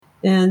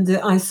And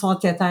I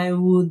thought that I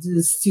would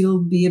still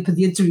be a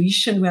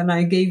pediatrician when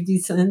I gave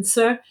this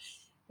answer.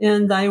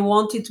 And I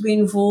wanted to be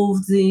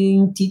involved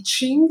in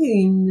teaching,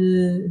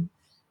 in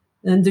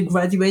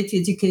undergraduate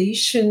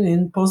education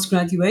and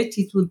postgraduate,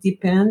 it would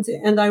depend.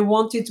 And I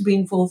wanted to be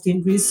involved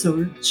in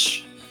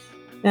research.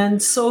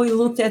 And so he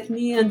looked at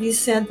me and he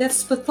said,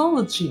 that's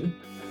pathology.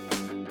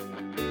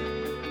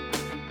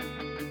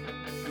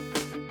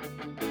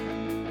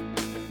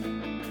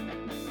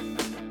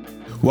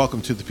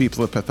 Welcome to the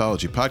People of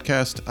Pathology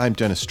podcast. I'm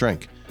Dennis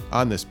Strenk.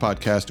 On this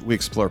podcast, we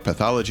explore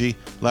pathology,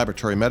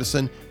 laboratory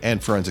medicine,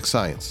 and forensic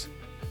science.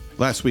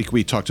 Last week,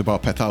 we talked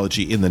about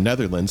pathology in the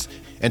Netherlands,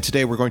 and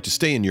today we're going to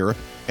stay in Europe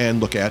and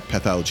look at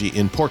pathology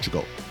in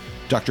Portugal.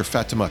 Dr.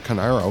 Fatima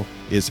Canaro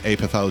is a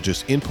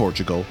pathologist in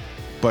Portugal,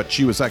 but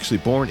she was actually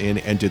born in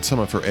and did some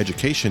of her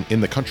education in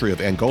the country of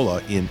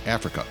Angola in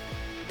Africa.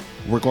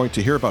 We're going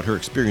to hear about her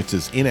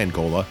experiences in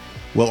Angola.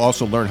 We'll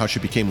also learn how she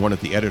became one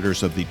of the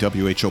editors of the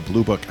WHO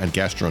Blue Book on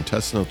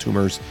gastrointestinal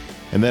tumors,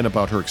 and then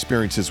about her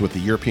experiences with the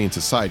European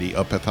Society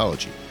of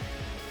Pathology.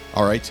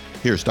 All right,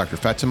 here's Dr.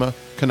 Fatima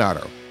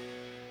Canaro.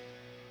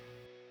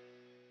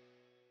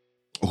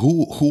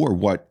 Who or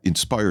what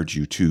inspired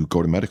you to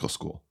go to medical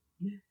school?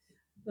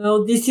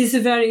 Well, this is a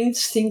very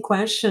interesting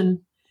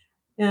question.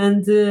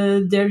 And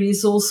there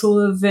is also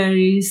a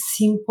very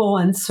simple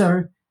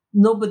answer.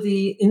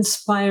 Nobody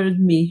inspired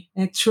me,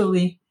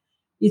 actually.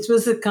 It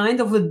was a kind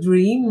of a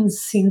dream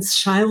since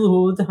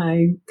childhood,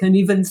 I can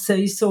even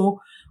say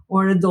so,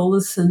 or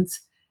adolescent.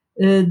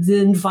 The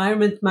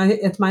environment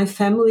at my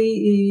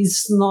family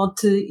is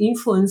not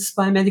influenced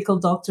by medical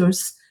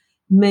doctors.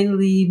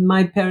 Mainly,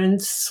 my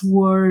parents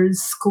were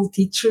school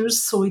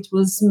teachers, so it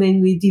was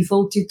mainly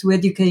devoted to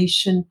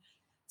education.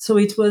 So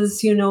it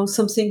was,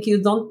 something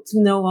you don't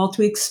know how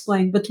to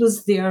explain, but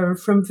was there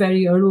from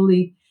very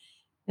early.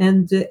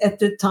 And at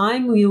the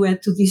time we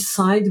had to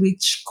decide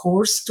which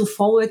course to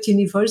follow at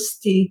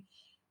university,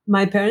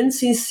 my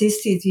parents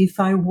insisted if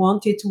I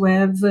wanted to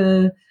have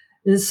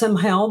some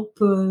help,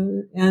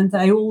 and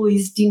I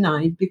always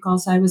denied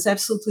because I was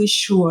absolutely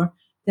sure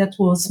that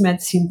was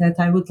medicine that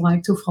I would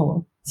like to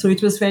follow. So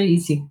it was very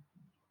easy.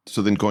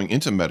 So then going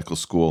into medical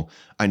school,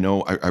 I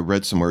know I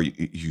read somewhere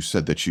you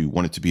said that you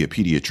wanted to be a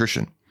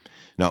pediatrician.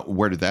 Now,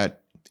 where did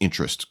that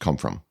interest come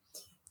from?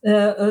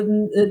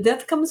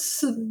 That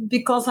comes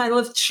because I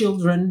love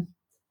children.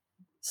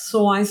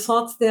 So I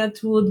thought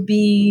that would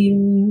be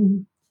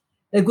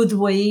a good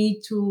way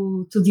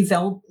to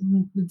develop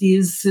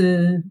these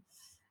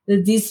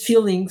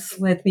feelings,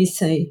 let me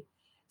say.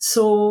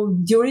 So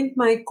during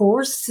my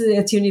course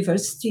at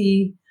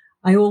university,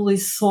 I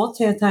always thought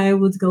that I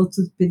would go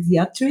to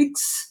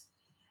pediatrics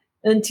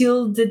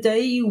until the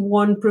day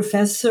one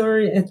professor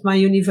at my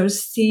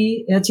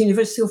university, at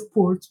University of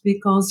Porto,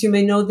 because you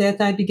may know that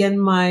I began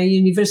my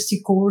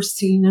university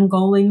course in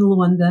Angola, in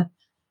Luanda,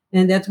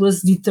 and that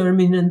was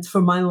determinant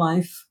for my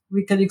life.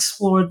 We can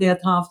explore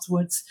that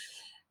afterwards.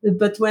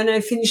 But when I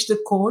finished the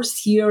course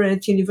here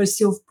at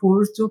University of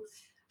Porto,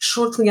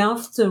 shortly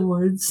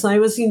afterwards, I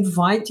was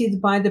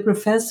invited by the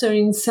professor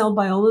in cell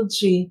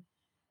biology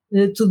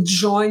to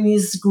join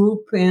his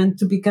group and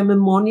to become a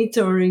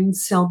monitor in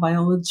cell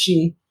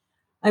biology.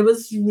 I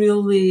was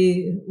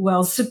really,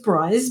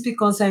 surprised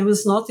because I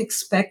was not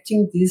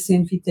expecting this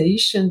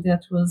invitation.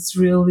 That was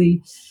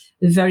really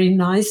very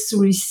nice to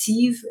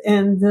receive.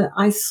 And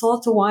I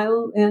thought a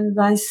while and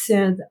I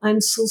said,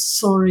 I'm so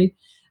sorry,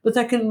 but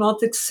I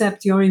cannot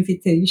accept your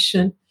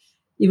invitation.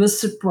 He was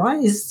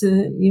surprised.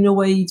 In a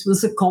way, it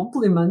was a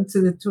compliment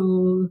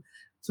to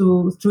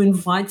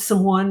invite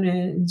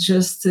someone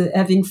just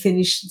having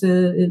finished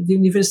the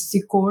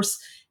university course.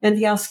 And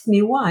he asked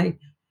me why.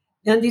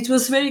 And it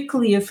was very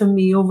clear for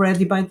me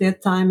already by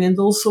that time, and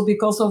also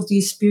because of the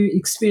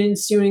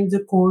experience during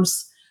the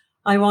course,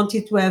 I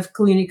wanted to have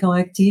clinical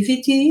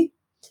activity.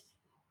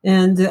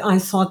 And I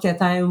thought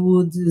that I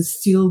would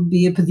still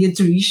be a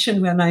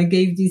pediatrician when I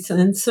gave this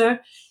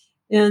answer.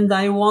 And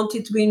I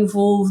wanted to be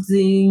involved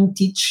in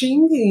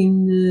teaching,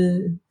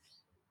 in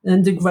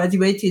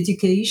undergraduate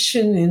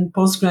education and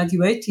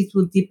postgraduate, it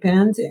would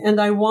depend. And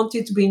I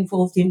wanted to be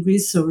involved in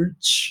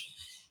research.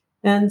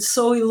 And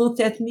so he looked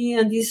at me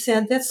and he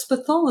said, that's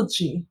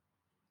pathology.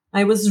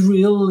 I was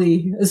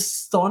really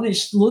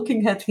astonished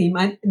looking at him.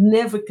 I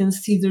never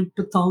considered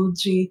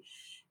pathology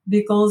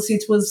because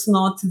it was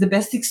not the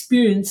best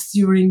experience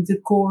during the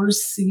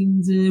course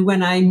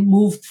when I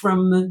moved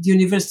from the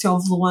University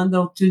of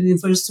Luanda to the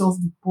University of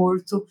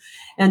Porto.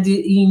 And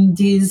in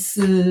this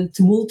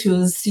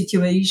tumultuous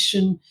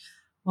situation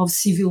of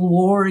civil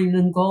war in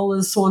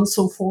Angola, so on and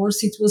so forth,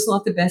 it was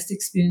not the best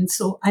experience.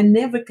 So I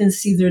never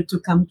considered to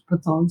come to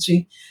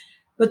pathology.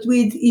 But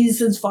with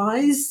his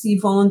advice, he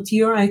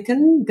volunteered, I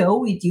can go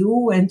with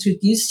you,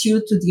 introduce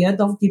you to the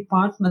head of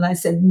department. I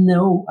said,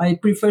 no, I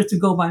prefer to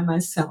go by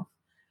myself.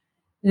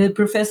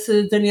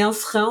 Professor Daniel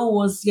Serrão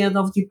was the head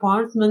of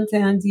department,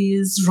 and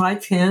his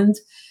right hand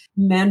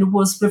man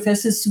was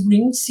Professor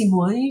Sobrinho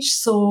Simões.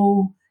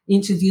 So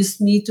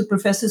introduced me to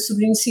Professor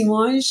Sobrinho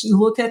Simões. He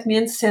looked at me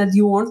and said,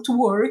 "You want to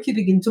work? You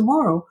begin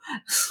tomorrow."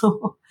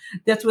 So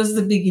that was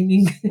the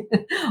beginning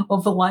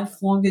of a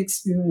lifelong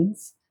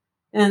experience.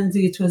 And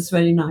it was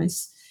very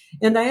nice.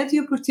 And I had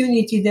the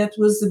opportunity, that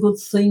was a good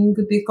thing,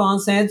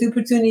 because I had the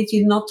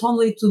opportunity not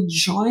only to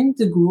join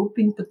the group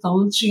in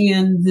pathology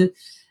and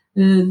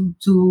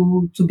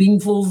to be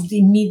involved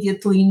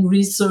immediately in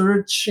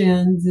research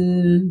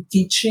and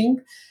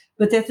teaching,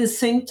 but at the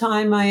same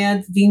time I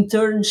had the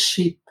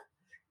internship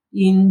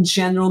in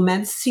general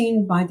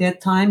medicine. By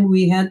that time,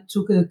 we had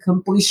to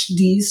accomplish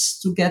this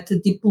to get a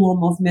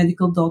diploma of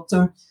medical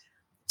doctor.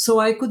 So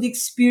I could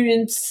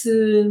experience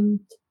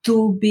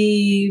to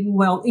be,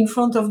 well, in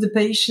front of the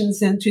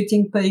patients and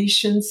treating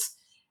patients.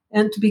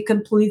 And to be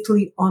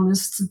completely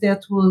honest,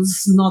 that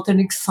was not an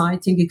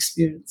exciting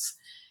experience.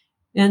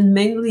 And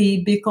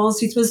mainly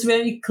because it was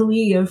very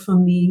clear for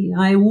me,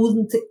 I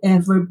wouldn't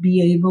ever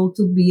be able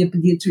to be a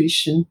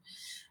pediatrician,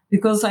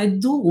 because I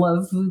do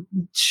love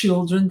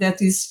children.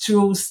 That is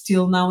true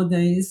still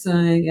nowadays.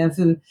 I have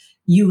a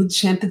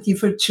huge empathy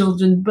for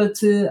children, but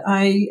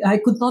I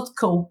could not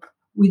cope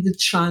with the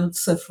child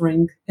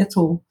suffering at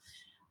all.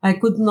 I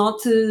could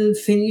not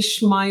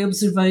finish my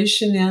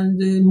observation and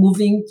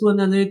moving to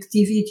another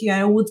activity.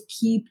 I would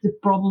keep the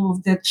problem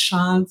of that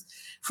child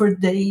for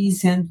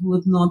days and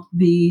would not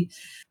be.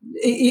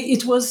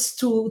 It was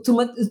too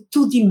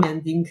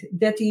demanding.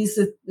 That is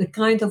a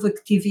kind of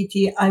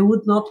activity I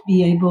would not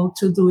be able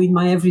to do in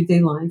my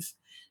everyday life.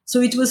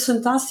 So it was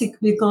fantastic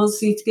because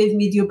it gave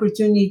me the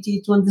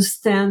opportunity to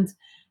understand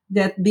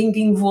that being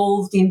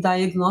involved in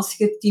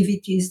diagnostic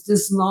activities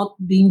does not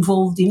be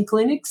involved in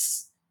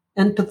clinics,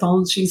 and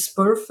pathology is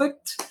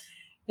perfect.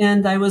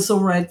 And I was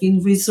already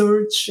in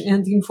research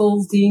and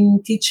involved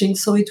in teaching.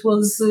 So it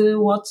was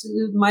what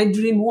my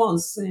dream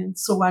was. And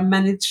so I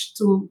managed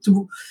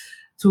to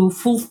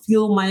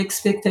fulfill my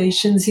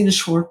expectations in a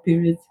short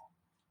period.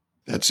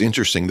 That's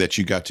interesting that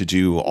you got to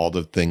do all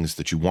the things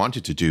that you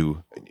wanted to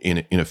do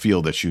in a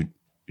field that you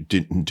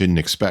didn't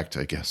expect,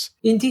 I guess.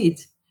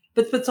 Indeed.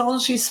 But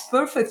pathology is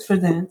perfect for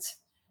that,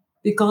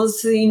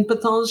 because in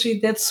pathology,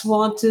 that's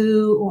what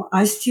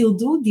I still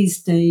do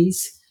these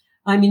days.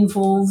 I'm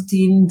involved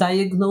in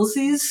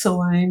diagnosis,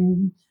 so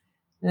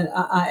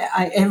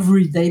I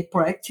everyday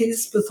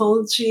practice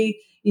pathology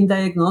in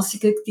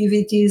diagnostic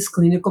activities,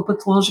 clinical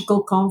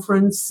pathological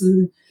conference,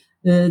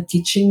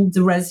 teaching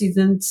the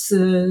residents,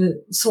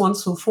 so on and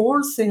so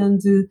forth.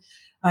 And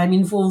I'm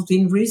involved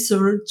in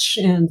research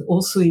and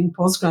also in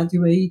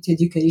postgraduate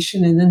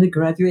education and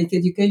undergraduate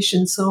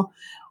education. So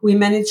we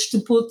managed to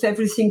put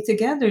everything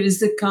together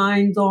as a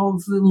kind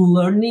of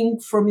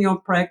learning from your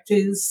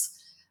practice,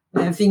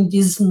 having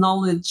this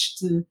knowledge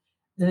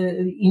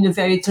in a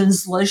very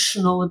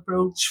translational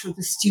approach for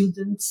the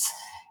students,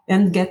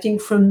 and getting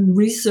from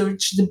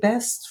research the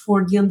best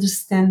for the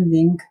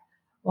understanding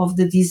of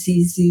the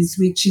diseases,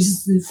 which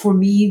is, for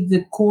me,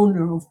 the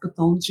corner of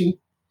pathology.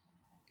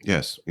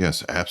 Yes,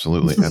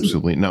 absolutely,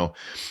 absolutely. Now,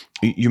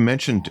 you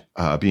mentioned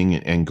being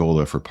in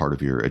Angola for part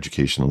of your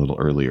education a little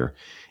earlier,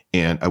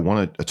 and I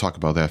want to talk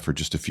about that for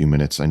just a few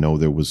minutes. I know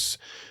there was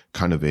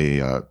kind of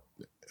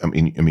I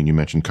mean, you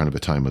mentioned kind of a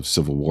time of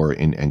civil war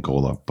in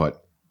Angola,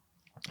 but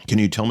can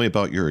you tell me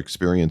about your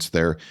experience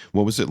there?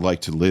 What was it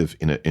like to live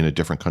in a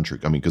different country?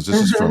 I mean, because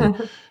this is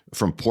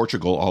from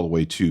Portugal all the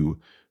way to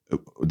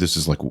this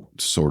is like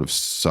sort of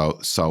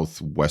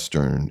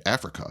southwestern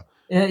Africa.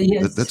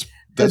 Yes.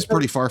 That's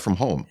pretty far from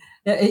home.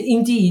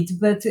 Indeed,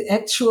 but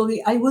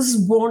actually, I was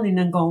born in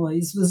Angola.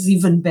 It was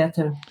even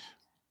better.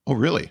 Oh,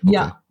 really?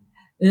 Okay.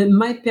 Yeah.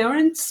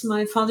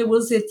 My father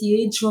was at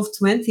the age of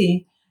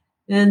 20,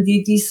 and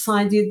he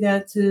decided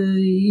that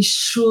he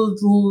should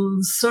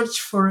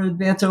search for a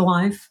better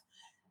life.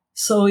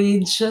 So he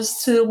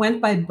just went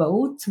by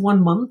boat,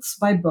 1 month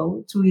by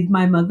boat with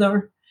my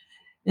mother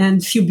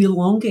and few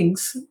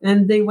belongings.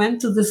 And they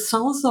went to the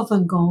south of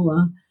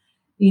Angola,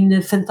 in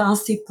a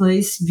fantastic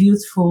place,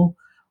 beautiful,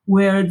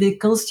 where they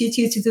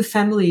constituted a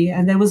family.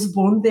 And I was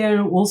born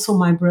there. Also,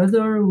 my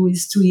brother, who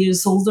is 2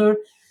 years older.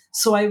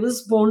 So I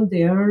was born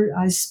there.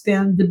 I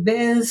spent the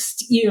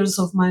best years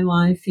of my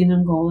life in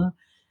Angola.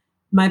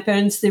 My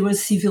parents, they were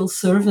civil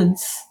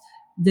servants.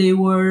 They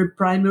were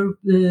primary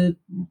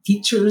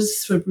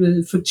teachers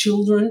for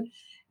children.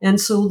 And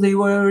so they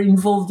were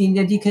involved in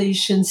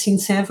education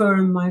since ever.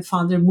 My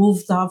father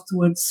moved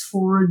afterwards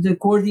for the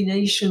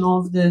coordination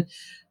of the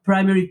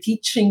primary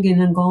teaching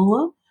in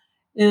Angola.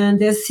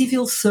 And as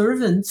civil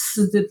servants,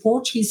 the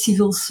Portuguese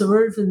civil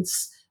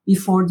servants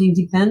before the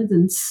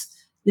independence,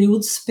 they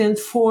would spend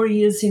 4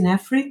 years in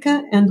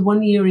Africa and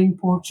 1 year in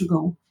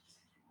Portugal.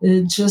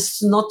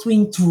 Just not to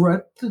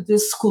interrupt the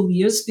school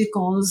years,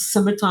 because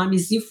summertime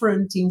is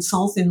different in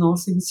South and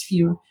North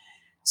Hemisphere.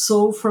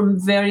 So from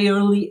very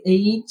early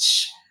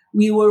age,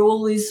 we were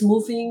always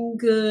moving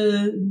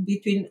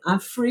between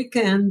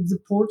Africa and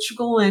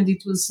Portugal, and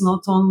it was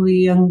not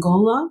only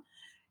Angola,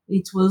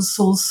 it was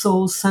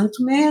also Saint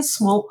Tomé, a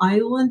small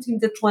island in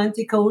the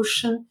Atlantic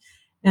Ocean.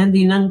 And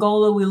in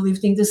Angola, we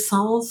lived in the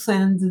south,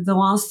 and the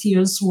last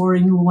years were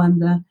in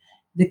Luanda.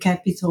 the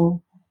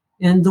capital.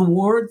 And the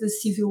war, the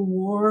civil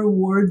war,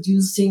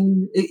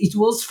 it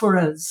was for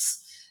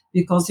us,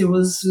 because there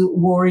was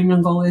war in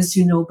Angola, as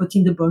you know, but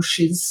in the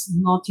bushes,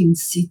 not in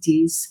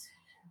cities.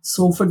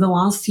 So for the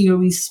last year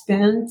we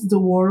spent, the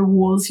war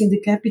was in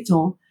the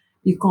capital,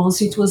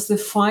 because it was the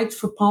fight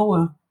for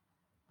power.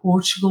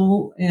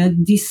 Portugal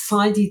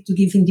decided to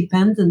give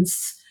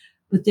independence,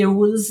 but there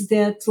was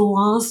that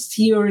last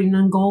year in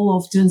Angola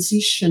of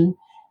transition,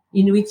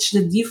 in which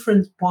the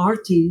different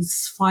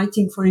parties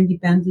fighting for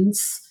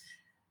independence,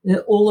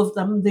 all of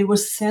them, they were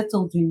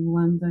settled in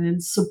Luanda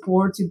and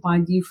supported by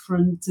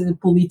different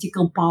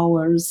political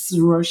powers,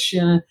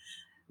 Russia,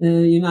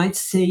 United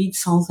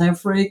States, South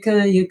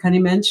Africa. You can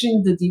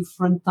imagine the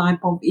different type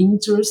of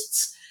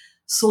interests.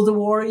 So the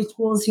war, it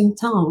was in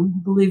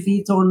town, believe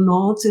it or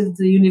not.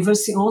 The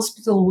university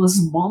hospital was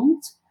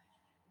bombed.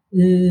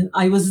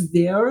 I was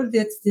there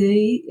that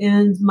day,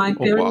 and my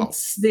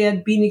parents, they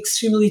had been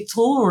extremely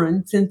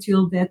tolerant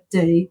until that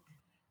day.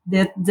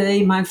 That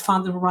day, my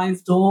father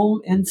arrived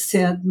home and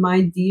said,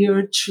 "My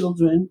dear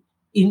children,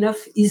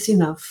 enough is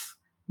enough.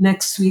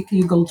 Next week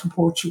you go to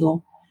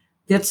Portugal."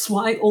 That's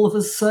why all of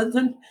a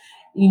sudden,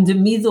 in the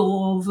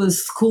middle of a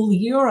school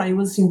year, I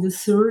was in the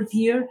third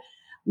year,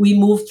 we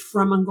moved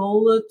from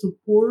Angola to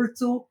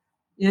Porto,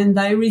 and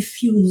I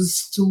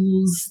refused to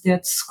lose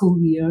that school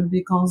year,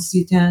 because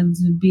it had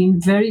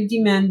been very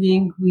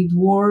demanding with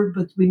war,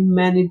 but we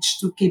managed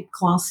to keep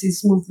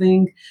classes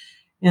moving.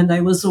 And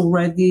I was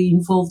already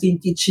involved in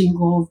teaching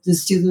of the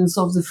students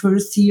of the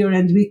first year,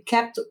 and we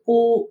kept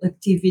all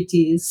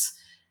activities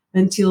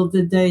until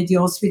the day the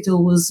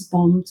hospital was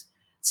bombed.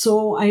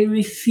 So I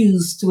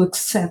refused to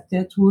accept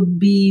that would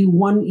be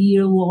 1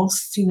 year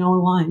lost in our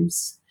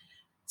lives.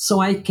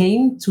 So I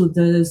came to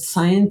the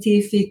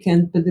scientific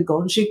and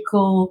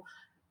pedagogical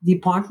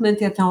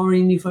department at our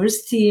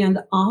university and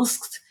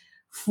asked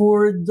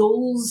for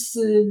those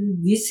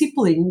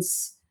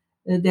disciplines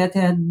that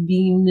had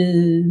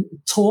been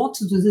taught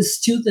to the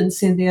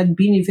students and they had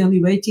been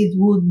evaluated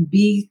would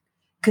be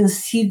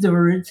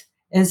considered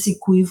as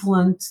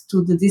equivalent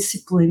to the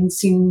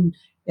disciplines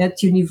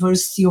at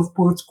University of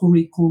Porto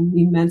curriculum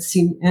in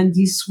medicine, and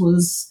this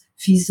was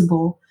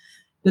feasible.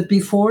 But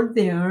before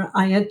there,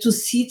 I had to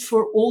sit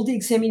for all the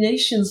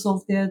examinations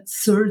of that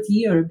third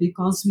year,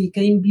 because we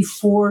came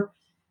before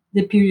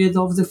the period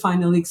of the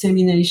final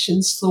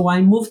examinations. So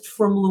I moved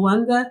from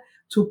Luanda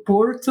to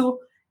Porto,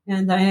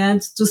 and I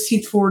had to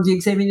sit for the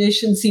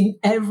examinations in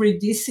every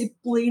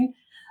discipline,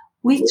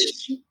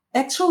 which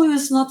actually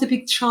was not a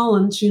big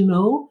challenge,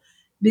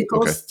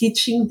 because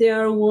teaching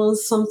there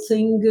was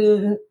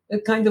something, a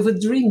kind of a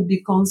dream,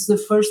 because the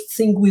first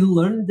thing we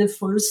learned the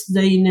first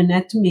day in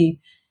anatomy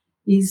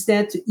is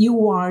that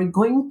you are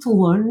going to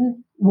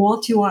learn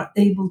what you are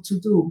able to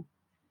do.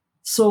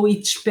 So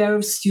each pair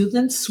of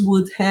students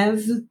would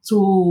have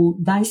to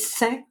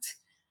dissect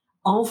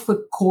of a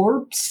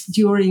corpse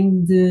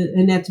during the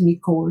anatomy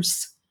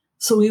course.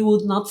 So we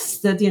would not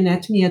study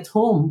anatomy at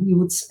home. We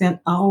would spend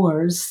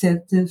hours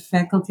at the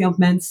Faculty of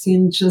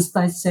Medicine just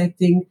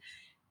dissecting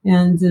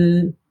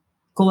and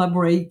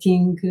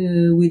collaborating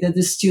with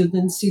other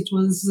students. It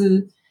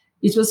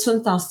was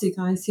fantastic.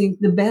 I think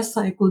the best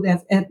I could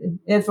have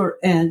ever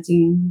had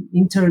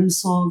in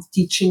terms of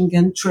teaching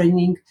and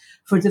training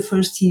for the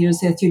first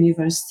years at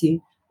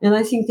university. And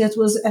I think that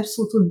was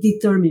absolutely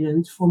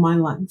determinant for my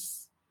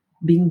life.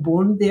 Being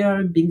born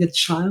there, being a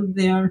child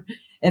there,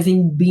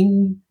 having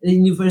been a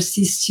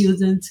university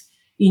student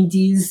in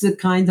this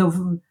kind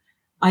of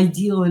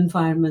ideal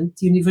environment.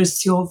 The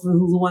University of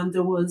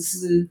Luanda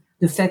was,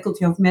 the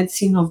Faculty of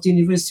Medicine of the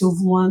University of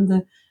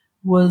Luanda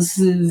was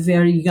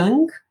very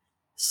young.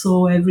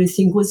 So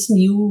everything was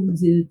new.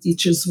 The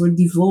teachers were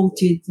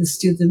devoted. The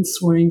students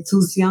were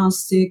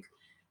enthusiastic.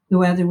 The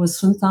weather was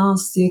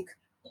fantastic.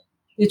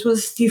 It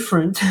was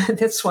different.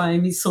 That's why I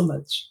miss so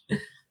much.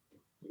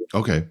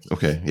 Okay.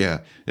 Yeah.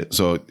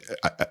 So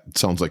it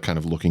sounds like, kind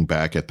of looking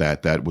back at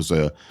that was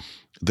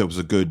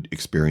a good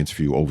experience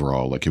for you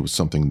overall. Like, it was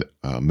something,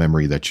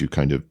 memory that you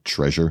kind of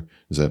treasure.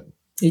 It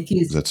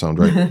is. Does that sound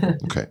right?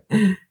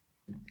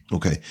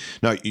 Okay.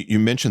 Now, you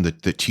mentioned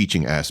the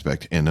teaching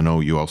aspect, and I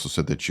know you also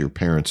said that your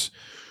parents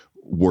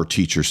were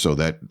teachers, so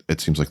that it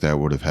seems like that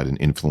would have had an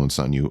influence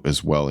on you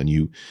as well. And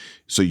you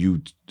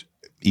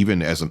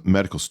even as a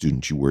medical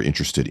student, you were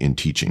interested in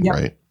teaching,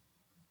 right?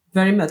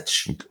 Very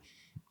much.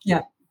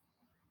 Yeah.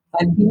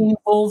 I've been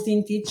involved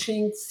in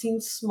teaching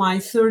since my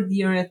third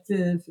year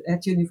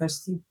at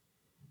university.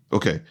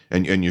 Okay.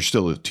 And you're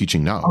still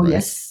teaching now,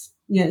 right?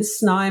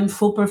 Yes. Now I'm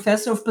full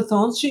professor of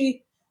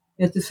pathology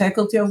at the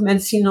Faculty of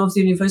Medicine of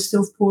the University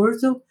of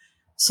Porto.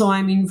 So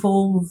I'm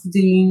involved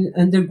in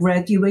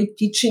undergraduate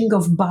teaching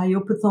of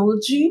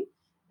biopathology,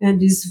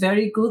 and it's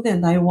very good.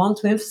 And I want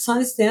to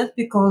emphasize that,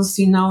 because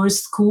in our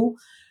school,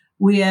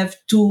 we have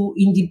 2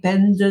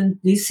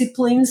 independent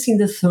disciplines in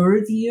the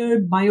third year,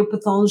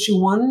 biopathology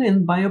 1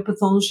 and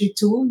biopathology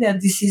 2,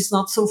 that this is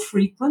not so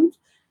frequent.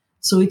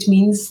 So it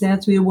means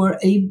that we were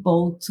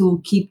able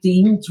to keep the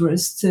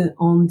interest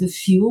on the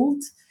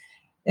field.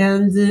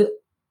 And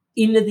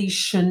in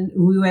addition,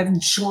 we have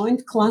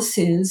joint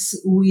classes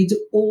with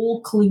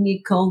all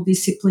clinical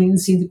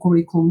disciplines in the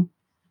curriculum.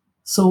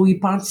 So we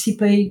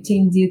participate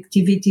in the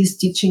activities,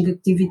 teaching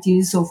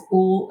activities of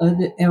all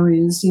other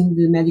areas in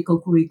the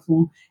medical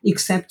curriculum,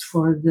 except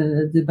for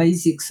the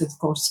basics, of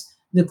course,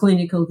 the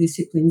clinical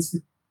disciplines.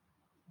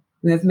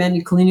 We have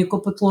many clinical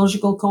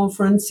pathological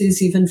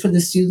conferences, even for the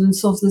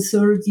students of the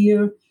third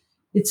year.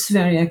 It's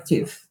very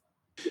active.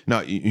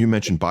 Now, you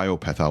mentioned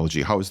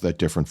biopathology. How is that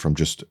different from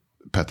just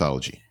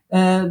pathology?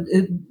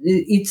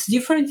 It's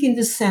different in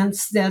the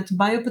sense that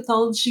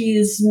biopathology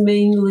is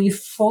mainly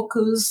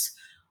focused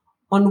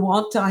on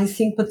what I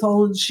think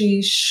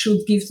pathology should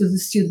give to the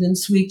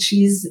students, which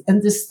is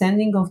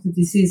understanding of the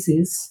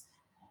diseases.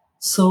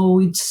 So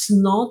it's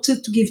not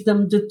to give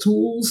them the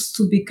tools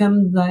to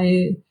become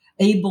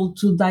able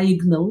to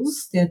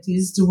diagnose, that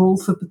is the role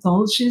for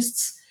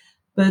pathologists,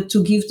 but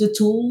to give the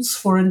tools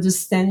for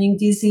understanding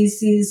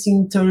diseases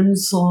in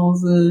terms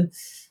of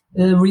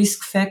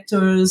risk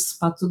factors,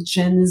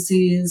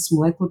 pathogenesis,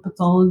 molecular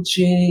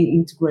pathology,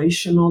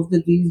 integration of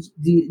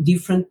the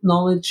different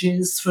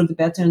knowledges for the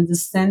better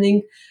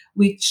understanding,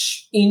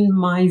 which in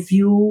my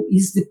view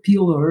is the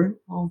pillar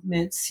of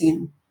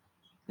medicine,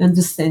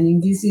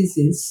 understanding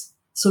diseases.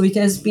 So it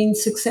has been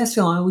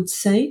successful, I would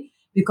say,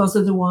 because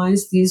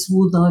otherwise this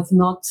would have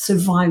not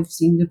survived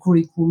in the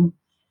curriculum.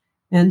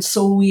 And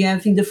so we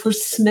have in the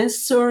first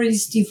semester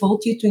is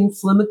devoted to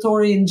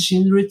inflammatory and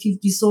degenerative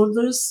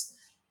disorders.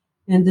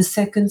 And the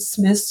second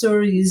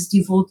semester is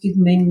devoted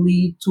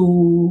mainly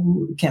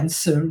to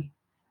cancer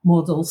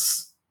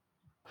models.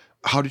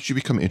 How did you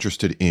become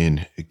interested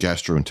in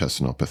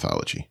gastrointestinal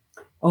pathology?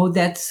 Oh,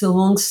 that's a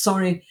long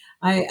story.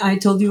 I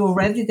told you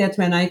already that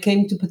when I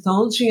came to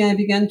pathology, I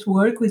began to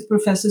work with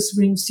Professor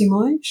Sobrinho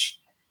Simões.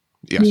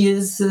 Yes. He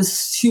is a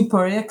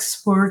super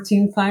expert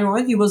in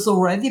thyroid. He was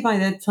already by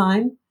that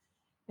time.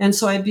 And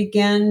so I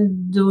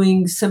began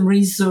doing some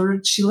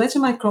research,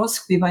 electron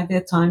microscopy by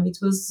that time. It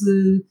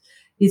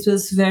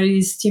was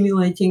very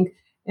stimulating,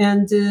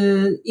 and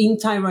in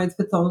thyroid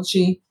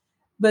pathology.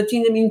 But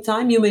in the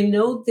meantime, you may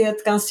know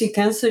that gastric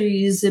cancer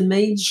is a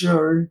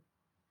major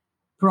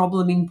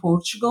problem in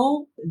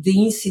Portugal.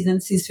 The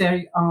incidence is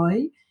very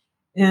high.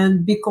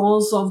 And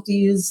because of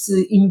this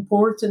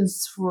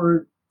importance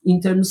in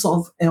terms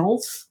of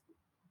health,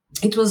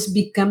 it was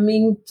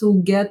becoming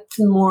to get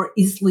more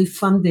easily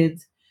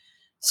funded.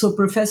 So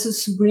Professor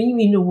Sobrinho,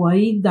 in a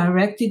way,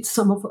 directed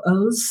some of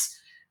us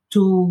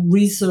to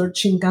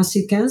research in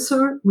gastric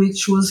cancer,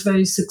 which was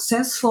very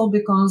successful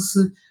because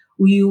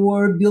we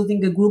were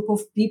building a group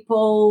of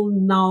people,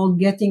 now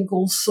getting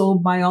also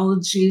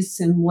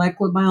biologists and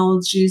molecular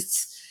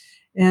biologists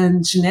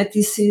and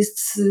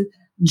geneticists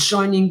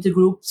joining the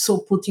group.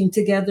 So putting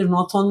together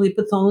not only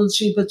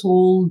pathology, but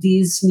all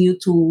these new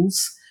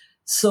tools.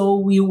 So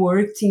we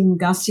worked in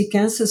gastric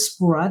cancer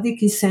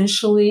sporadic,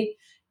 essentially,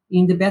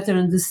 in the better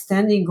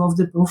understanding of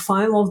the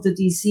profile of the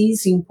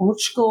disease in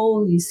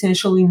Portugal,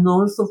 essentially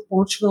north of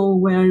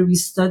Portugal, where we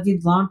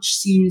studied large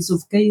series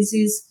of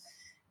cases.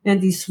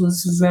 And this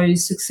was very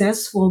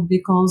successful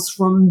because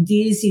from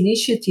this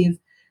initiative,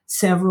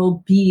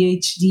 several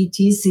PhD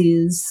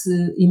theses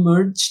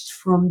emerged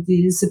from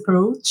this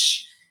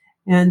approach.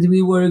 And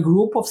we were a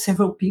group of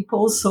several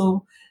people,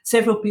 so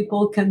several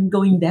people can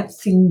go in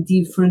depth in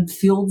different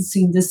fields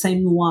in the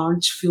same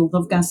large field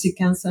of gastric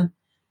cancer.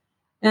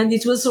 And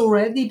it was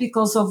already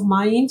because of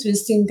my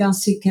interest in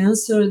gastric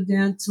cancer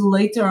that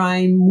later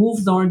I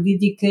moved or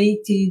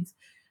dedicated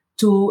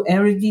to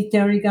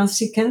hereditary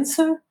gastric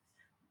cancer.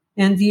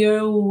 And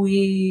here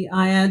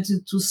I had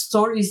two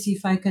stories,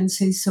 if I can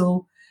say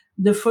so.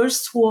 The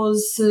first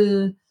was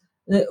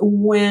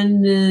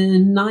when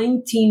in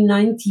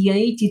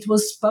 1998 it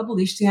was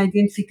published, the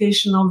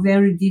identification of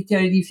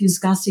hereditary diffuse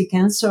gastric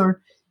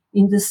cancer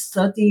in the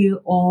study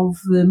of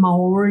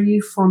Maori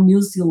from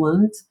New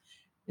Zealand.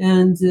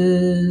 And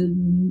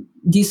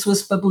this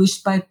was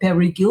published by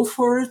Perry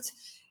Guilford.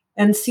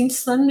 And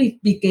since then,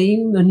 it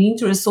became an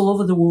interest all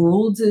over the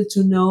world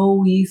to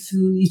know if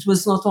it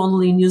was not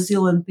only in New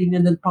Zealand, but in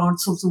other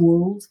parts of the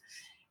world.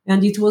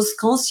 And it was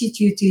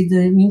constituted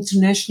an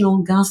International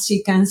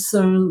Gastric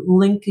Cancer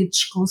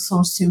Linkage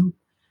Consortium.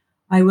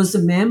 I was a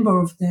member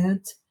of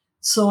that.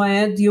 So I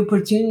had the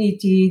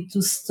opportunity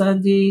to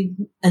study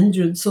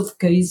hundreds of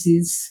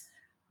cases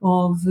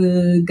of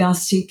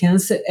gastric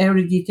cancer,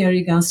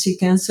 hereditary gastric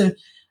cancer,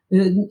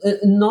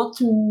 not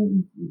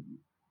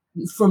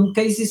from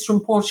cases from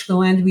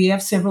Portugal, and we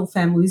have several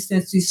families,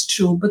 that is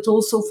true, but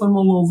also from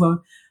all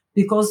over,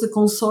 because the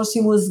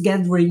consortium was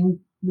gathering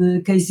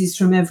the cases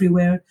from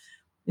everywhere.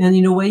 And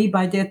in a way,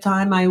 by that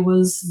time, I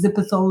was the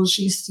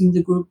pathologist in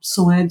the group,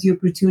 so I had the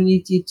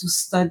opportunity to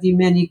study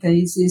many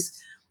cases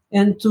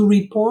and to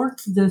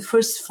report the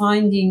first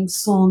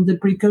findings on the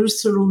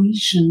precursor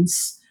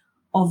lesions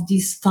of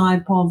this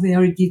type of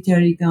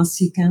hereditary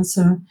gastric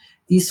cancer.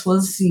 This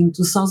was in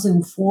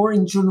 2004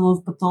 in Journal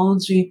of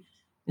Pathology,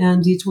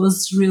 and it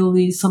was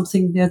really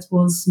something that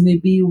was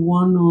maybe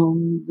one of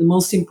the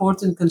most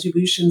important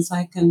contributions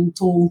I can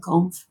talk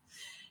of.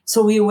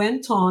 So we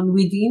went on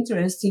with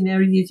interest in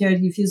hereditary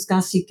diffuse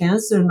gastric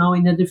cancer, now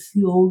in other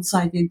fields,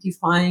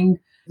 identifying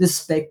the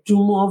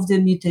spectrum of the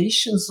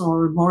mutations,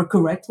 or more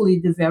correctly,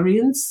 the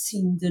variants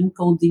in the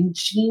encoding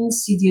gene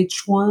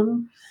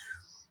CDH1.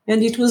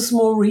 And it was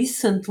more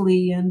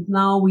recently, and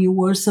now we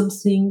were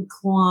something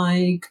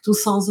like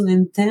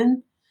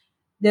 2010,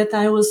 that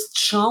I was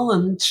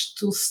challenged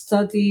to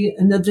study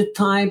another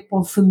type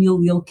of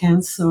familial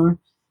cancer.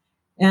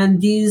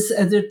 And this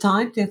other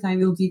type that I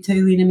will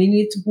detail in a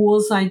minute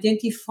was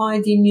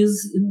identified in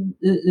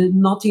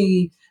not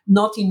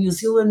in New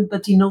Zealand,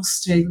 but in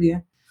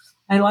Australia.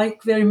 I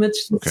like very much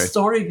the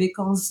story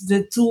because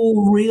the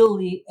two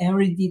really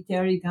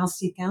hereditary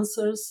gastric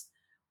cancers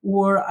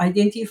were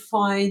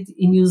identified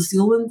in New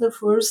Zealand the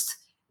first,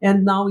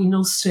 and now in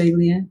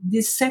Australia.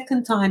 This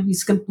second time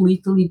is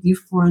completely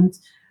different,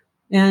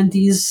 and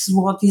is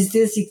what is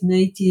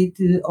designated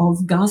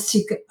of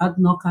gastric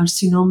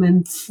adenocarcinoma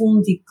and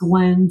fundic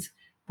gland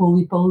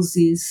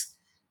polyposis.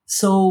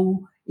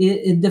 So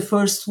the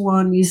first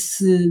one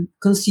is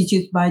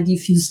constituted by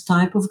diffuse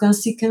type of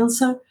gastric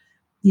cancer.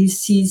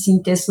 This is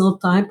intestinal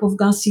type of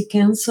gastric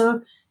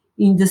cancer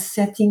in the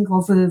setting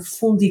of a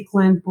fundic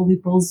gland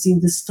polyposis in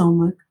the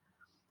stomach.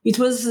 It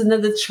was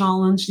another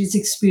challenge, this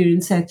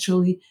experience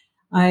actually.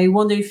 I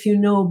wonder if you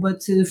know,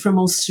 but from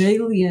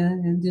Australia,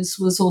 and this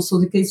was also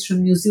the case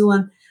from New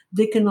Zealand,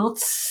 they cannot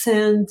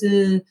send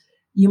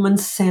human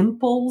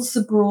samples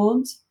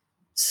abroad.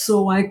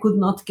 So I could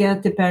not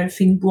get the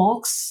paraffin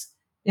blocks.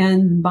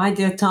 And by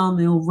that time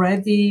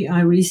already,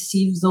 I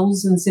received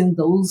dozens and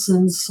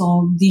dozens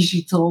of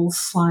digital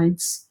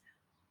slides.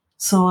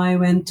 So I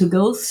went to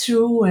go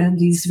through,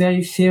 and it's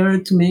very fair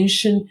to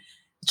mention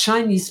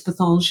Chinese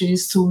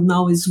pathologist who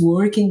now is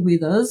working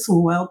with us,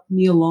 who helped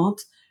me a lot.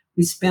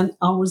 We spent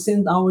hours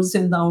and hours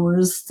and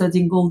hours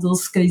studying all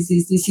those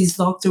cases. This is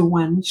Dr.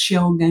 Wan,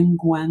 Xiaogang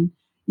Guan.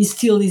 He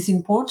still is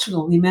in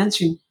Portugal.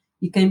 Imagine,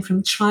 he came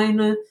from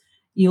China.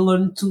 He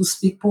learned to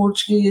speak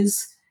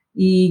Portuguese.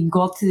 He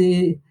got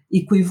the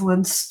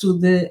equivalents to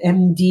the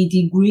MD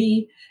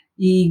degree.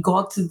 He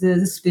got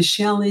the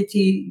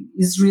specialty.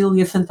 He's really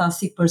a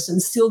fantastic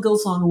person. Still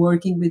goes on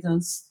working with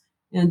us,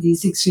 and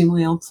is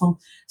extremely helpful.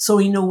 So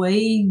in a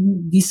way,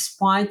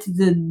 despite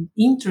the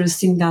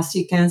interest in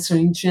gastric cancer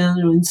in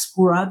general, in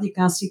sporadic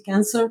gastric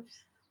cancer,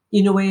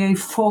 in a way I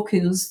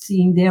focused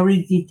in the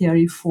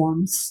hereditary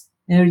forms,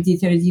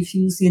 hereditary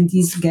diffuse and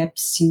this GAP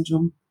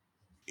syndrome.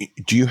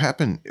 Do you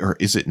happen, or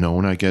is it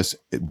known, I guess,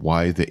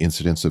 why the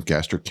incidence of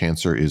gastric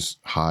cancer is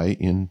high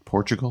in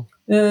Portugal?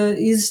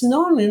 Is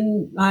known,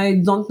 and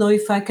I don't know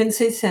if I can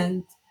say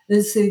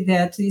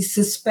that is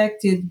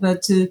suspected,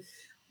 but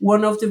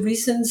one of the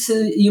reasons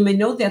you may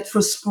know that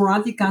for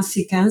sporadic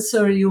gastric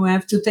cancer, you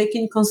have to take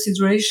in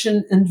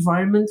consideration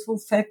environmental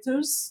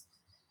factors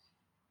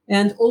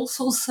and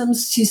also some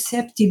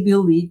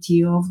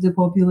susceptibility of the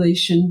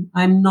population.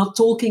 I'm not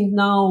talking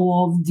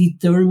now of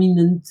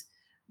determinant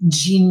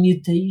gene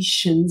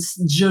mutations,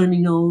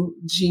 germinal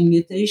gene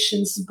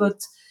mutations,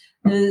 but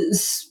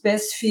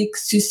specific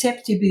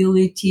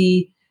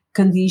susceptibility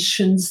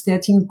conditions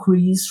that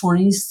increase, for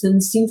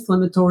instance,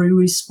 inflammatory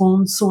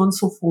response, so on and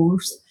so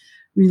forth,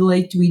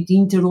 relate with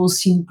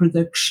interleucin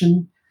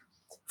production.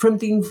 From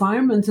the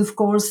environment, of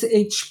course,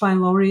 H.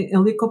 pylori,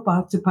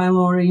 Helicobacter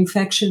pylori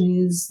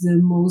infection is the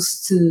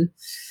most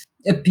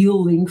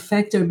appealing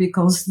factor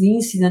because the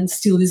incidence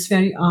still is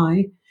very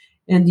high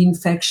and the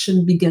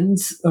infection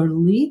begins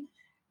early.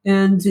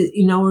 And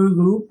in our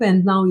group,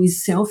 and now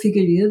is Cel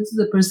Figueiredo,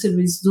 the person who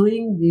is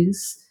doing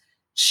this,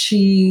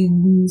 she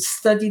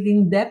studied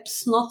in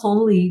depth not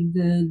only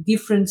the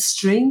different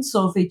strains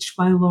of H.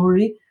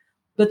 pylori,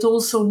 but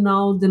also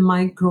now the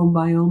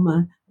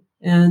microbiome.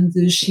 And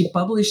she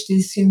published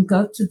this in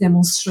Gut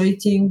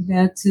demonstrating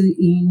that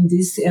in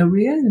this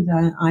area, and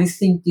I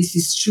think this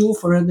is true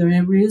for other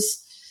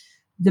areas,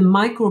 the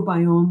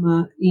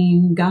microbiome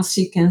in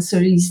gastric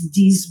cancer is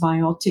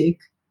dysbiotic,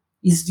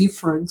 is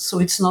different. So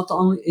it's not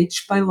only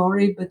H.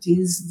 pylori, but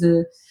is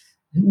the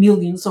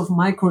millions of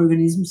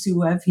microorganisms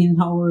you have in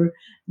our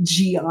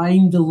GI,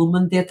 in the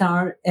lumen, that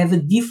have a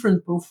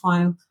different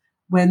profile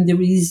when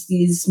there is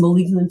this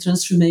malignant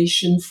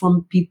transformation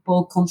from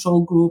people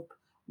control group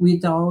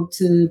without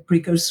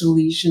precursor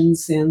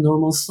lesions and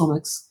normal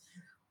stomachs.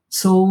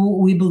 So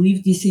we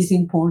believe this is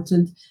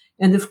important.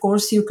 And of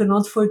course, you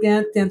cannot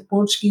forget that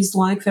Portuguese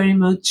like very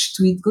much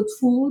to eat good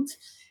food.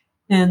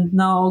 And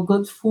now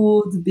good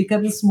food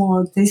becomes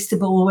more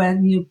tastable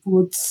when you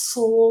put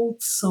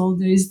salt. So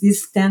there is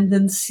this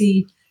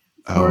tendency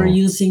for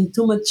using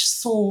too much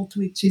salt,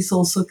 which is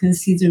also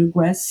considered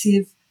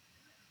aggressive.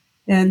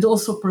 And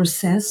also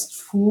processed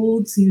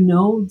foods,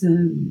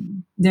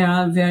 there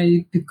are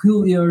very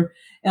peculiar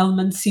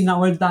elements in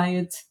our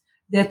diet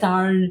that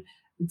are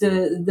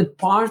the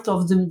part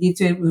of the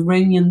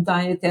Mediterranean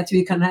diet that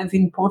we can have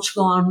in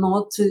Portugal are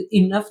not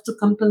enough to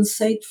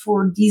compensate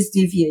for these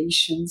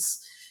deviations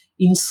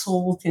in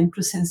salt and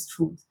processed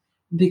food,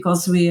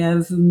 because we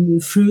have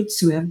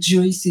fruits, we have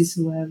juices,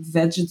 we have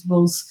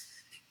vegetables,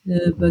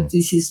 but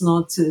this is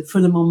not,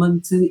 for the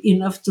moment,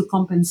 enough to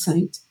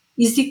compensate.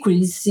 is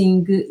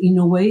decreasing in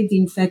a way the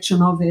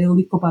infection of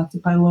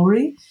Helicobacter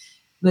pylori,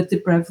 but the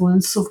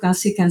prevalence of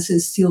gastric cancer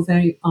is still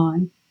very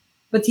high.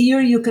 But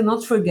here you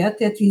cannot forget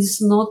that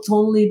it's not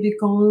only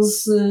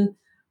because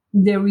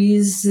there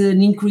is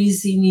an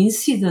increase in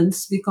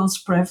incidence,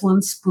 because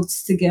prevalence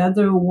puts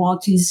together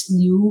what is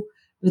new,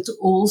 but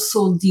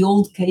also the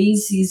old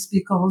cases,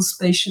 because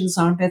patients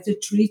are better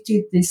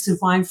treated, they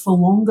survive for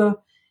longer,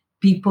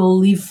 people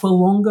live for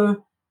longer.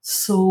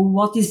 So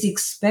what is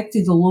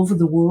expected all over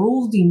the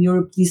world, in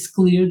Europe this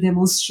clear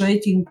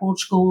demonstrated, in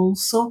Portugal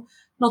also,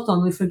 not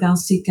only for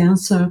gastric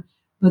cancer,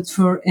 but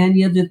for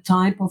any other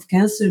type of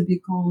cancer,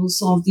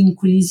 because of the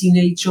increase in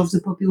age of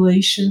the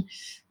population,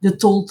 the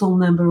total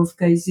number of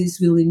cases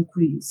will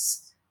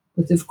increase.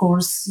 But of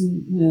course,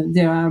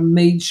 there are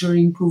major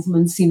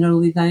improvements in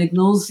early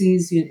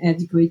diagnosis, in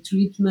adequate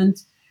treatment,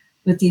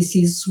 but this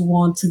is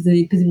what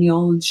the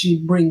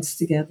epidemiology brings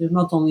together,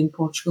 not only in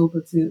Portugal,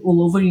 but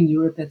all over in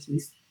Europe at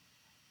least.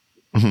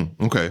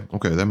 Mm-hmm.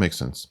 Okay, that makes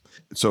sense.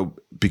 So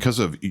because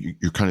of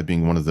you're kind of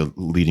being one of the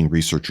leading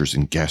researchers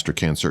in gastric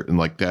cancer, and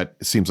like that,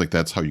 it seems like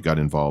that's how you got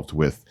involved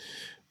with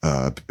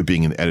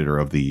being an editor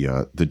of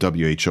the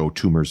WHO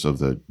Tumors of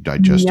the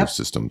Digestive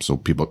System. So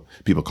people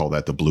call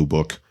that the Blue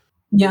Book.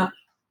 Yeah,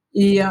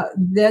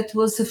 that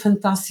was a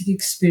fantastic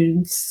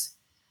experience.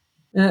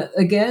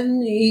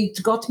 Again,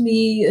 it got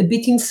me a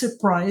bit in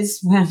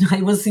surprise when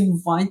I was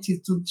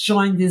invited to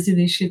join this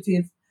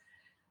initiative.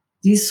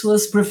 This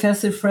was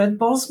Professor Fred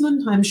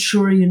Bosman. I'm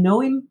sure you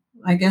know him.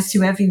 I guess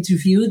you have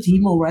interviewed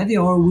him already,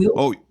 or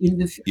will in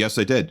the future. Yes,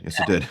 I did.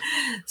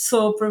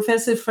 So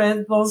Professor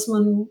Fred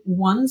Bosman,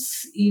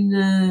 once in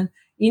an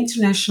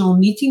international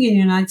meeting in the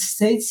United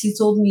States, he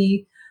told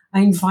me,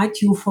 I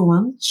invite you for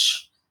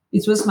lunch.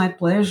 It was my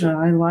pleasure.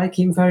 I like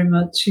him very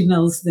much. He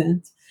knows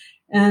that.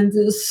 And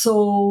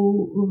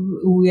so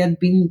we had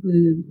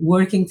been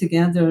working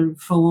together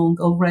for long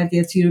already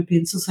at the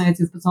European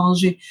Society of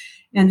Pathology.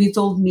 And he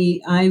told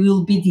me, I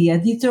will be the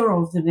editor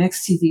of the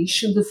next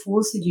edition, the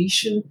 4th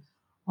edition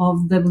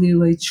of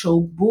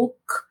WHO book.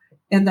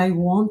 And I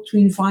want to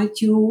invite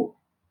you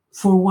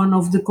for one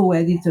of the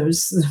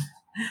co-editors.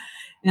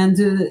 And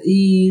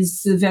he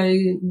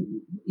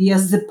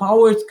has the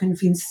power to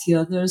convince the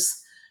others.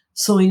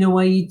 So in a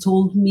way, he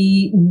told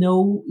me,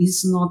 no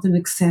is not an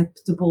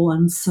acceptable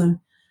answer.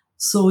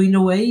 So in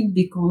a way,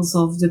 because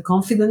of the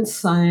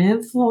confidence I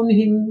have on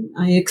him,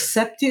 I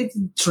accepted,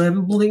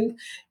 trembling.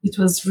 It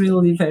was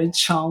really very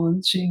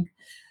challenging.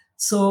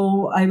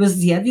 So I was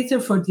the editor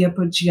for the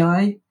upper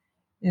GI,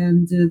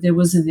 and there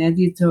was an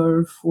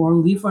editor for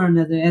liver,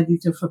 another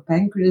editor for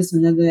pancreas,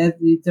 another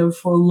editor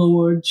for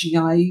lower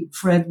GI.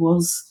 Fred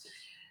was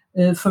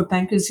for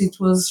pancreas, it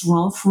was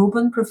Ralph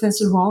Rubin,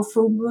 Professor Ralph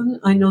Rubin.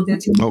 I know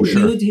that you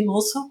interviewed him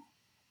also.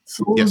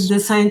 So yes. The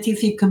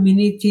scientific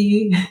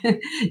community,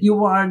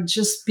 you are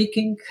just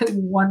picking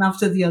one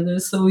after the other.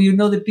 So you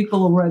know the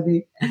people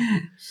already.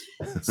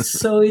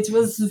 So it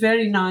was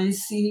very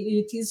nice.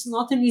 It is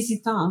not an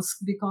easy task,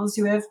 because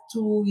you have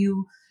two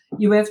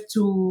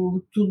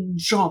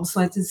jobs,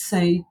 let us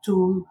say,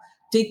 to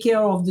take care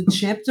of the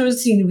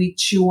chapters in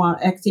which you are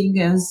acting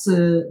as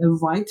a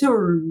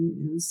writer,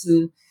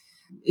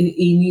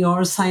 in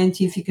your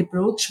scientific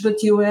approach,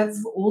 but you have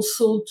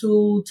also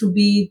to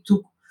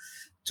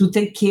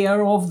take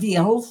care of the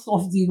health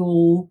of the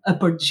whole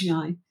upper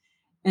GI.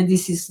 And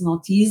this is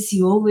not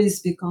easy always,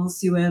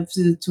 because you have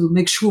to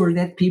make sure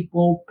that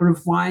people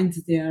provide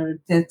their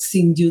texts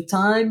in due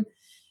time.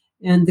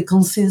 And the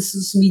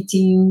consensus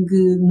meeting,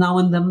 now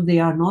and then, they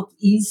are not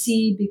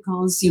easy,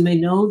 because you may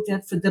know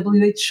that for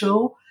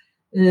WHO,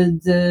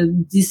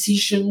 the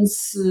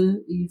decisions,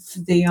 if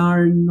they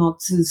are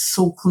not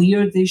so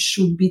clear, they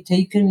should be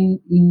taken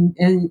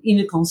in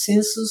a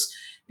consensus,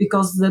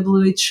 because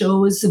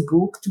WHO is a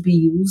book to be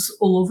used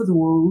all over the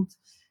world.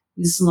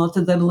 It's not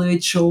a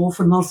WHO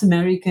for North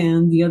America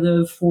and the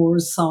other for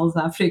South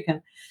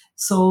Africa.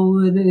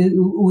 So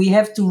we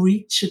have to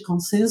reach a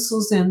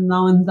consensus, and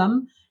now and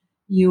then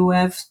you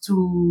have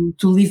to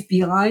leave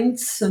behind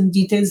some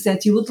details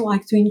that you would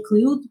like to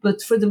include,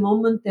 but for the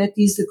moment, that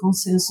is the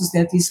consensus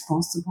that is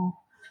possible.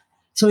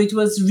 So it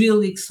was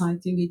really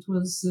exciting. It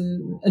was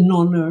an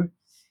honor.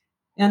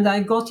 And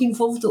I got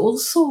involved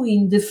also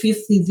in the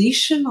 5th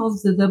edition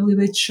of the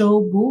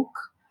WHO book,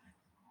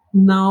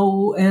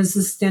 now as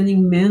a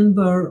standing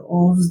member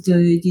of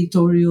the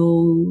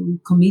editorial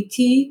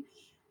committee.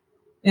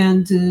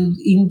 And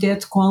in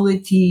that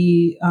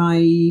quality,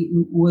 I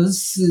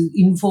was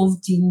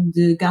involved in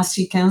the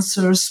gastric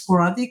cancer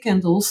sporadic,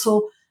 and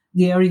also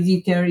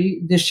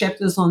the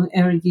chapters on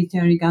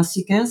hereditary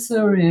gastric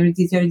cancer,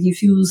 hereditary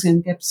diffuse,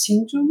 and GAP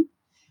syndrome.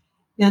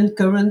 And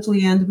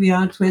currently, and we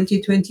are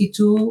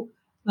 2022,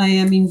 I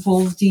am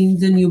involved in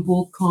the new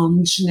book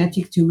on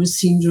genetic tumor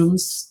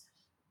syndromes,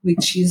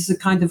 which is a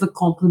kind of a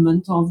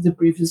complement of the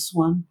previous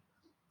one.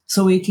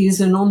 So it is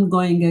an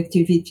ongoing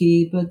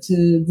activity, but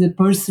the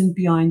person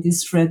behind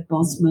is Fred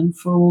Bosman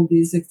for all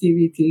this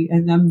activity.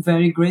 And I'm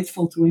very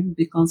grateful to him,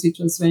 because it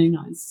was very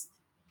nice.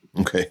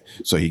 Okay.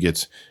 So he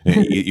gets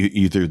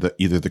either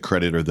the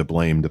credit or the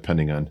blame,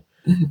 depending on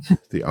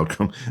the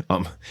outcome.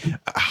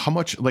 How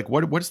much, like,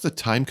 what's the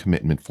time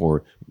commitment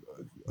for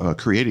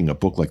creating a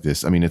book like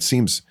this? I mean, it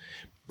seems,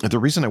 the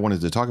reason I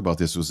wanted to talk about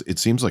this was it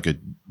seems like a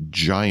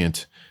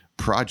giant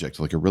project,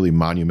 like a really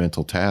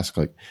monumental task.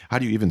 Like, how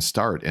do you even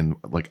start? And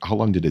like, how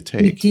long did it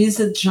take? It is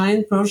a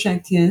giant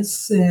project,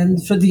 yes.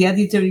 And for the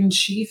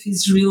editor-in-chief,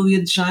 it's really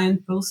a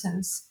giant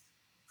process.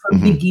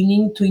 From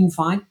beginning to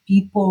invite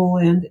people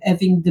and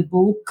having the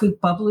book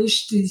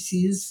published, this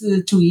is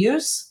 2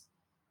 years,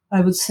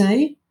 I would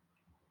say.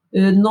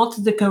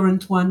 Not the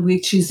current one,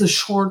 which is a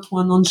short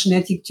one on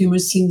genetic tumor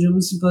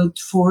syndromes, but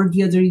for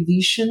the other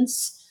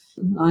editions.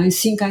 I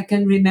think I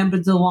can remember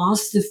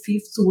the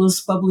fifth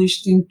was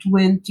published in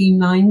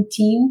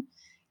 2019,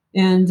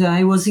 and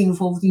I was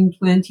involved in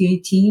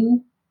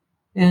 2018.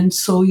 And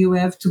so you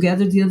have to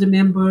gather the other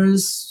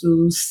members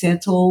to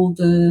settle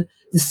the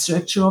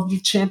structure of the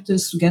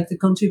chapters, to get the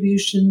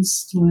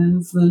contributions, to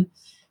have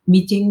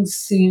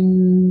meetings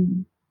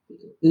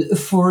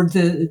for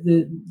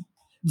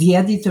the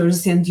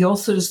editors and the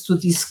authors to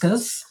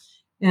discuss.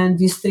 And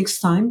this takes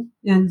time.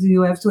 And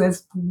you have to have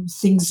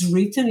things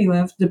written. You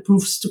have the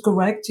proofs to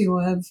correct. You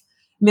have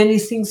many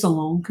things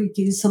along. It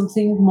is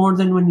something more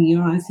than 1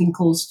 year, I think,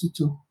 close to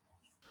 2.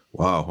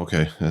 Wow.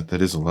 Okay.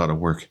 That is a lot of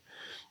work.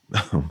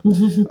 All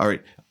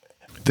right.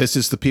 This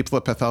is the People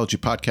of Pathology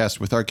podcast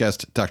with our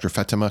guest, Dr.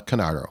 Fatima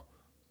Canaro.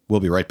 We'll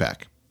be right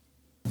back.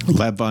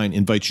 LabVine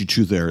invites you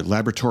to their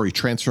Laboratory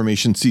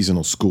Transformation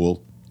Seasonal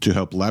School to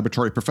help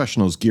laboratory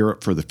professionals gear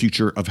up for the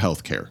future of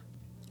healthcare.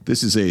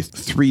 This is a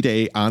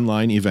 3-day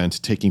online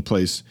event taking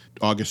place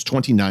August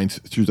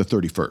 29th through the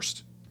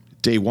 31st.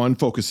 Day 1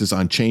 focuses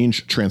on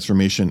change,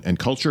 transformation, and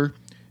culture.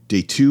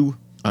 Day 2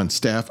 on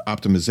staff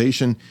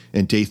optimization,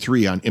 and Day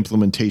 3 on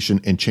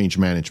implementation and change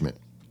management.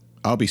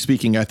 I'll be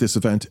speaking at this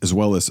event as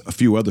well as a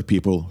few other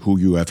people who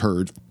you have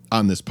heard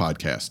on this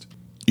podcast.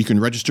 You can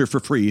register for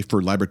free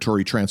for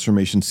Laboratory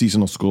Transformation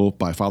Seasonal School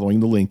by following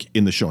the link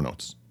in the show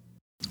notes.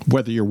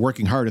 Whether you're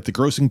working hard at the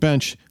grossing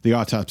bench, the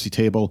autopsy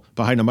table,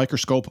 behind a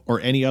microscope,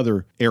 or any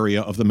other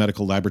area of the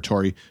medical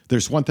laboratory,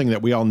 there's one thing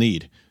that we all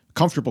need: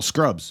 comfortable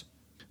scrubs.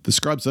 The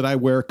scrubs that I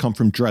wear come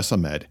from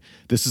Dressamed.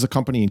 This is a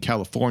company in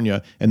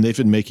California, and they've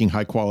been making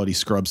high-quality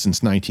scrubs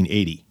since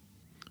 1980.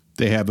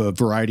 They have a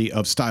variety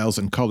of styles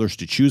and colors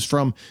to choose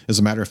from. As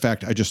a matter of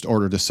fact, I just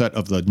ordered a set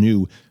of the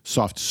new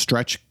soft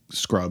stretch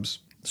scrubs,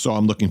 so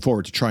I'm looking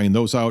forward to trying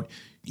those out.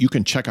 You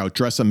can check out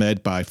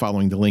Dressamed by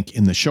following the link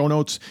in the show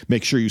notes.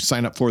 Make sure you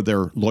sign up for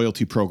their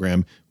loyalty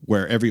program,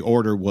 where every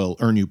order will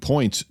earn you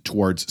points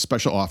towards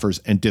special offers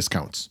and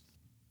discounts.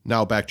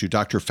 Now back to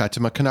Dr.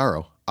 Fatima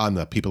Canaro on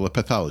the People of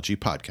Pathology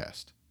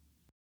podcast.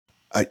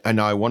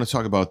 I want to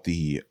talk about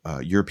the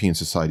European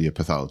Society of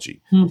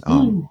Pathology.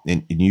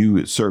 And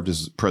you served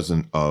as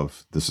president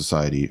of the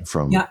society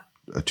from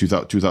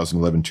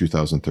 2011,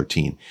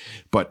 2013.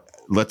 But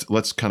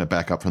let's kind of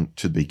back up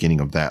to the beginning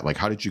of that. Like,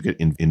 how did you get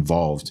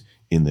involved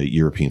in the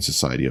European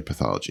Society of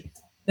Pathology?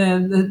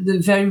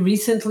 Very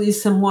recently,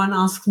 someone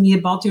asked me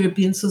about the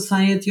European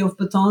Society of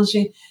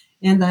Pathology,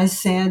 and I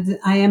said,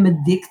 I am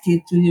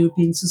addicted to the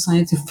European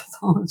Society of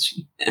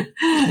Pathology.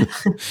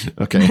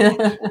 Okay,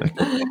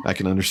 I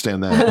can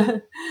understand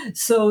that.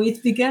 So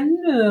it began,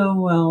 a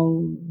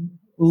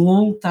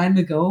long time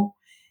ago.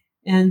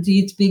 And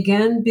it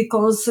began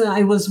because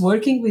I was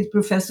working with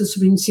Professor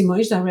Sobrinho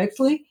Simões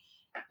directly,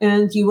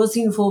 and he was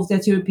involved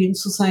at the European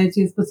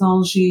Society of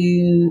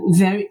Pathology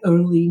very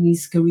early in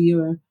his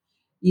career.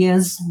 He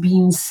has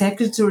been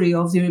secretary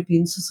of the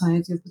European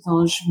Society of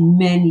Pathology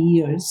many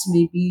years,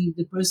 maybe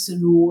the person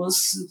who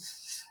was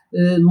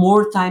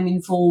more time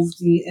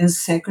involved as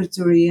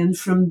secretary. And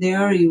from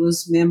there, he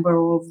was member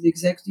of the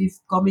executive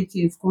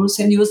committee, of course,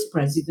 and he was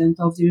president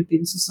of the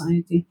European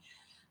Society.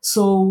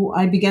 So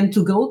I began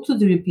to go to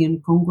the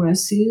European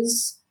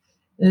congresses.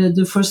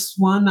 The first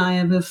one, I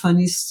have a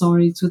funny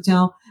story to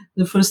tell.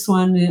 The first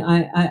one,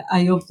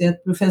 I hope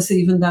that Professor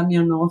Ivan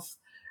Damianov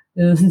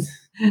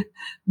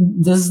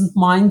doesn't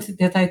mind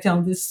that I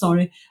tell this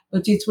story,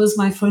 but it was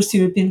my first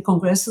European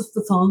Congress of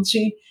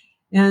Pathology.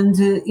 And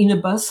in a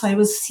bus, I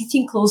was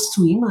sitting close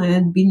to him. I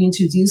had been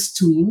introduced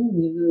to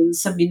him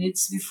some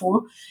minutes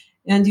before.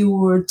 And you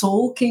were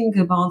talking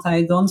about,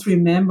 I don't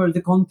remember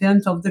the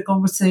content of the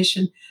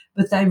conversation,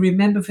 but I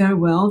remember very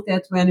well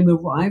that when we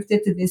arrived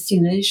at the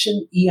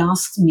destination, he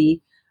asked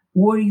me,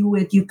 were you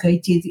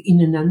educated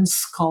in a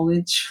nuns'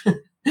 college?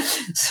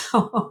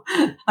 So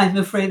I'm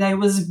afraid I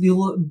was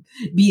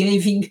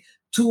behaving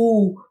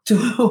too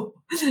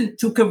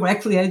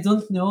correctly. I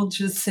don't know,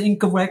 just saying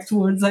correct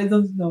words. I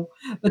don't know.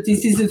 But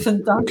this is a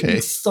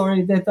fantastic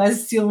story that I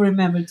still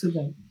remember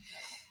today.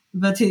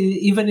 But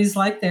Ivan is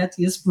like that.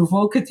 He is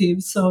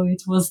provocative. So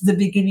it was the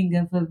beginning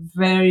of a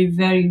very,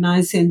 very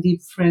nice and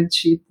deep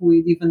friendship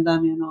with Ivan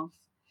Damianov.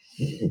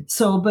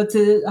 So, but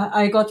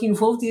I got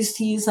involved these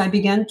years. I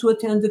began to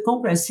attend the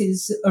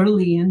congresses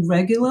early and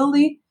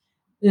regularly.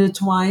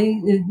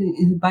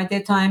 By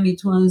that time,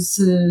 it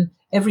was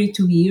every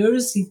 2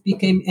 years. It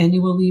became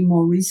annually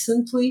more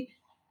recently.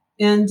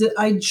 And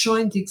I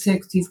joined the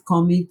executive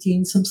committee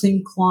in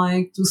something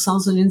like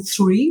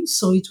 2003.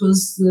 So it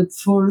was the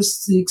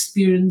first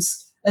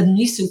experience,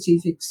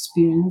 administrative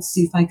experience,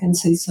 if I can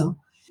say so.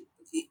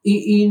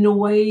 In a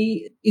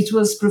way, it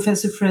was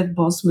Professor Fred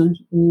Bosman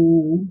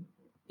who,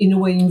 in a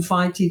way,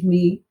 invited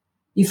me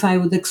if I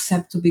would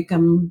accept to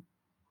become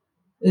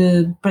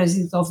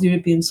president of the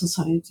European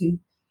Society.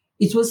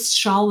 It was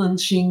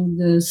challenging,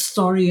 the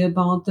story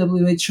about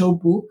WHO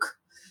book,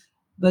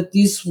 but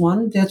this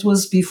one that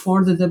was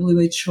before the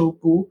WHO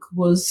book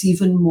was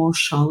even more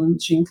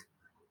challenging.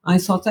 I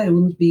thought I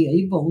wouldn't be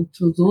able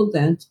to do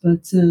that,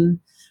 but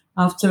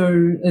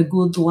after a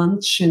good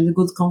lunch and a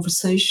good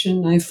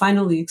conversation, I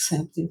finally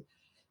accepted.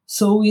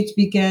 So it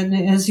began,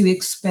 as you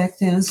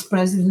expect, as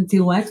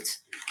president-elect,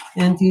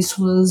 and this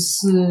was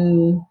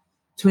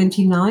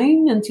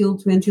 29 until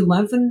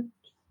 2011.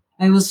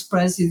 I was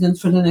president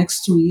for the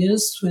next 2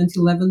 years,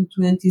 2011,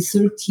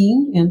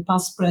 2013, and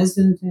past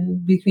president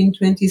between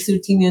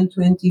 2013 and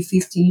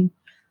 2015.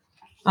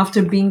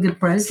 After being the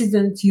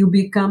president, you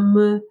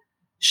become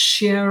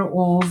chair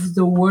of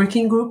the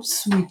working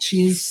groups, which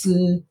is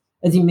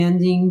a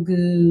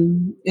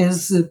demanding,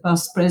 as a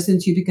past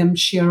president, you become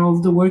chair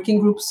of the working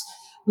groups,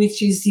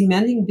 which is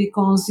demanding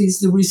because it's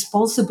the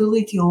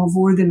responsibility of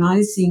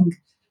organizing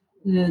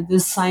the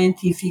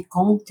scientific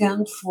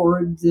content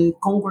for the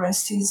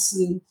congresses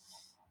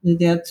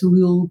that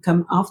will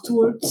come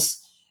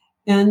afterwards.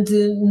 And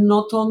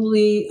not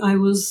only I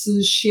was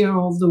chair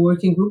of the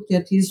working group,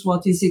 that is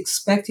what is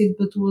expected,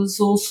 but was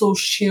also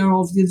chair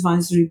of the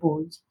advisory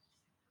board.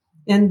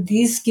 And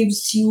this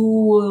gives you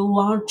a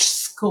large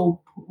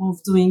scope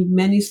of doing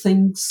many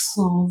things,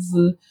 of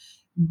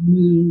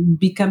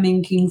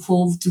becoming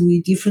involved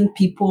with different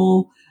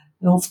people,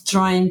 of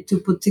trying to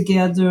put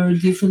together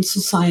different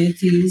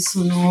societies,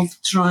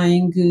 of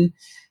trying to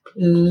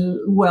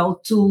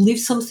leave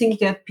something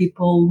that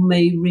people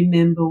may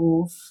remember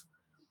of.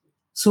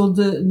 So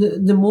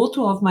the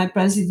motto of my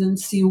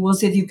presidency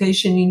was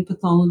education in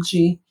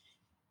pathology.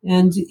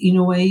 And in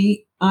a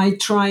way, I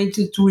tried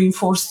to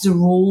reinforce the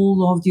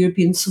role of the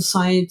European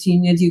Society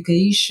in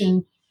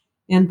education.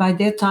 And by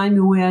that time,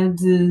 we had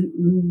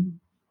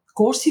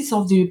courses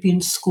of the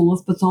European School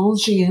of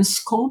Pathology and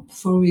SCOP,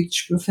 for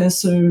which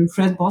Professor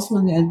Fred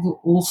Bosman had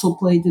also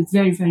played a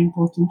very, very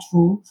important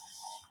role.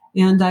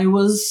 And I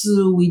was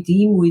with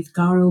him, with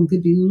Karel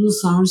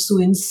Gebius,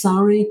 Arzu, and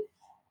Sari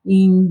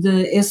in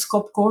the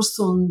ESCOP course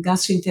on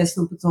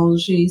gastrointestinal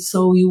pathology.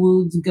 So we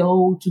would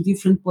go to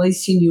different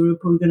places in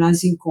Europe,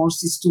 organizing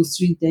courses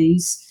 2-3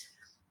 days,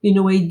 in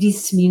a way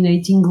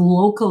disseminating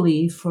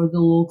locally for the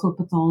local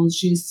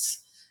pathologists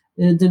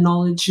the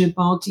knowledge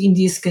about, in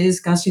this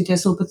case,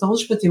 gastrointestinal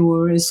pathology, but there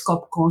were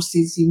ESCOP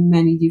courses in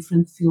many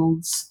different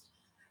fields.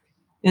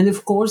 And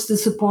of course, the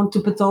support to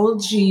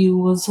pathology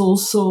was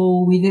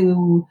also with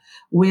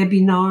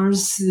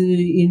webinars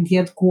in the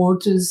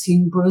headquarters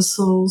in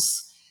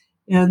Brussels,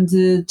 and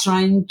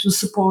trying to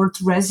support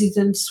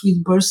residents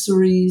with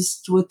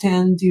bursaries to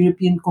attend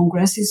European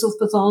Congresses of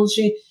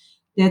Pathology.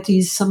 That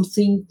is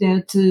something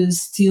that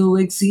still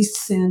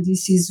exists, and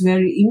this is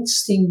very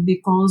interesting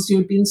because the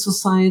European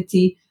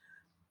Society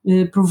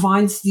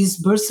provides these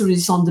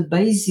bursaries on the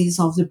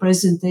basis of the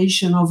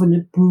presentation of an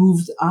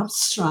approved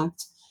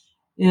abstract.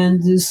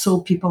 And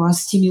so people are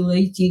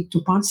stimulated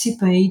to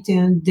participate,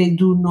 and they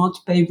do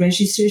not pay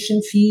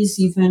registration fees,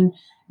 even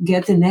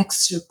get an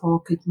extra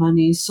pocket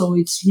money. So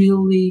it's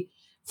really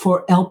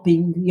for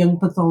helping young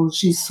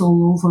pathologists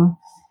all over.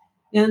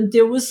 And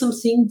there was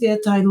something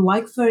that I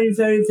like very,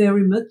 very,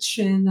 very much,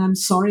 and I'm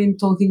sorry I'm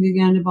talking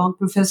again about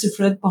Professor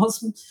Fred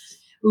Bosman,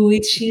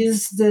 which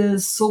is the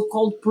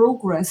so-called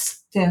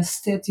progress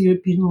test at the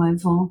European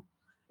level.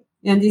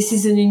 And this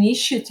is an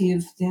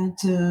initiative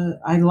that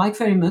I like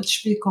very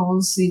much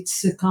because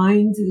it's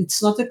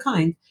not a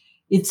kind,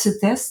 it's a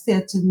test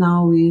that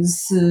now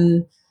is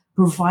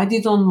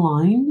provided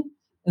online,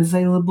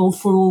 available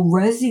for all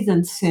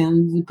residents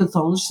and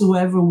pathologists,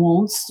 whoever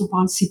wants to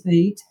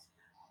participate,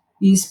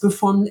 is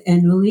performed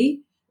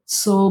annually.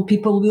 So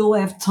people will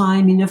have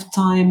enough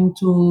time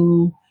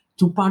to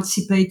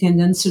participate and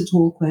answer to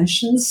all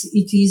questions.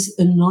 It is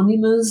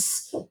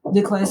anonymous,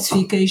 the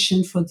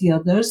classification for the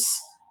others.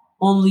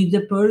 Only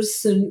the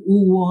person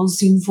who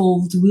was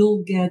involved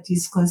will get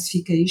his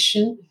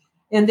classification,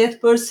 and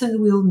that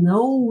person will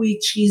know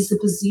which is the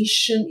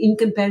position in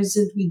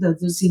comparison with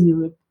others in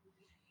Europe.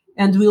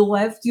 And we'll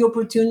have the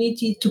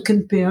opportunity to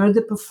compare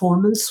the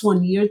performance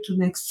 1 year to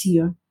next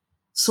year.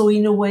 So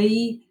in a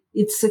way,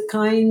 it's a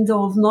kind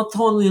of not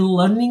only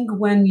learning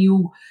when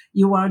you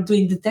are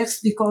doing the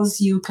text, because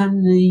you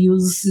can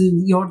use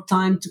your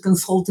time to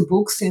consult the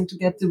books and to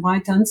get the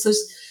right answers.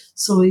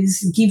 So it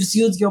gives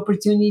you the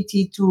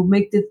opportunity to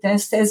make the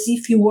test as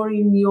if you were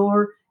in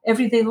your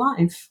everyday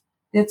life.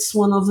 That's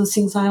one of the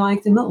things I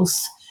like the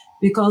most,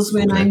 because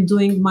when I'm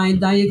doing my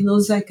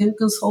diagnosis, I can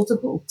consult the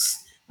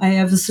books. I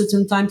have a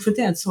certain time for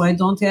that, so I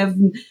don't have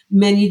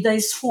many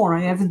days for.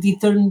 I have a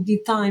determined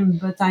time,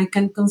 but I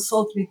can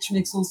consult, which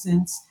makes all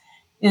sense,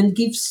 and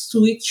gives to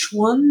each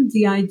one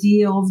the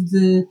idea of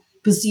the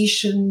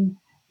position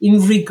in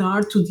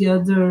regard to the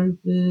other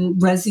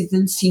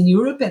residents in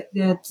Europe at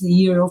that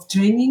year of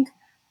training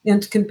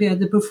and compare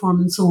the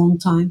performance along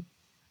time.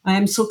 I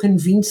am so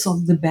convinced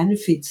of the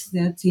benefits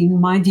that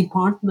in my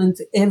department,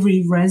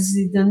 every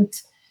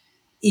resident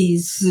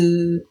is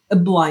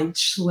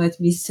obliged, let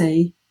me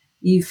say,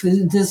 if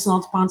it does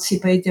not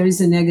participate, there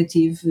is a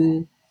negative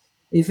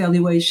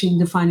evaluation in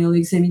the final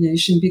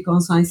examination,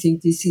 because I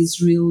think this is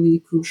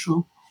really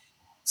crucial.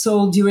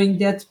 So during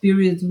that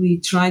period, we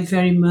tried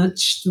very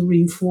much to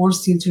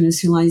reinforce the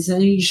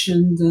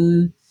internationalization,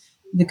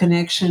 the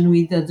connection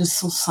with other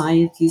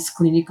societies,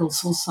 clinical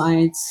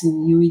societies,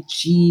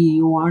 UEG,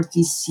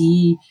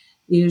 ORTC,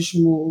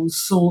 ESMO,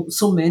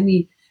 so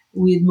many,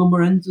 with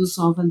memorandums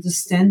of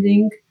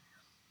understanding.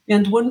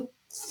 And one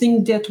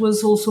thing that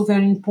was also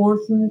very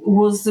important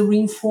was the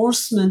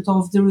reinforcement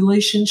of the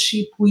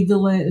relationship with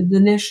the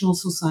national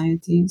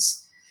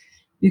societies,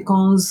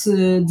 because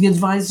the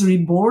advisory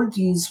board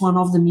is one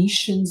of the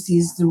missions,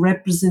 is the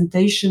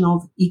representation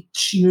of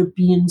each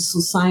European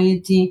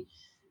society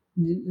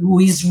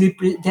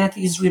that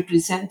is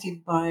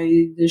represented by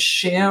the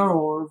chair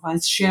or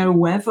vice chair,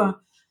 whoever,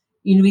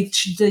 in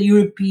which the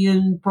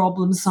European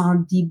problems are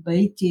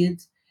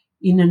debated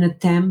in an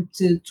attempt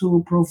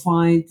to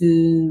provide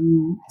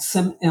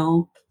some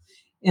help.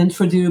 And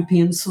for the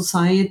European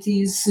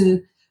societies,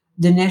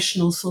 the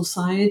national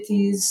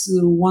societies,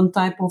 one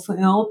type of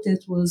help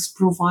that was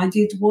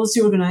provided was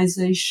the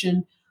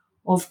organization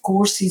of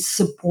courses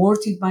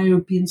supported by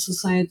European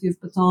Society of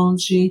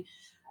Pathology,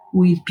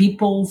 with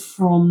people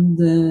from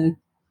the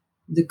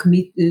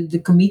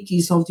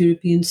committees of the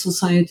European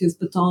Society of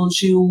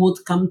Pathology who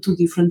would come to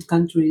different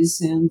countries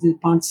and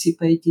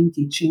participate in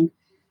teaching.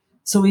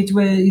 So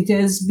it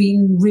has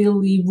been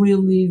really,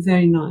 really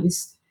very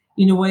nice.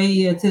 In a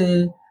way, at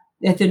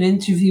an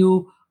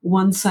interview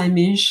once, I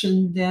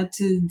mentioned that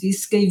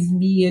this gave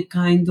me a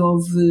kind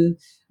of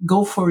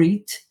go for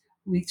it,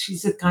 which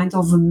is a kind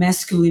of a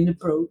masculine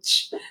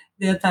approach.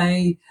 That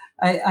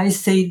I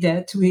say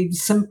that with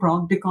some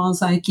pride,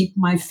 because I keep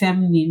my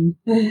feminine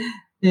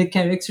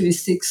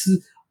characteristics,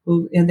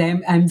 and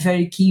I'm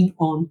very keen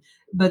on.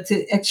 But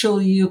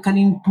actually, you can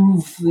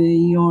improve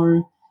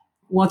your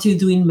what you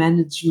do in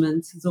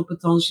management. So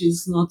pathology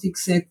is not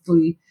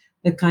exactly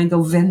a kind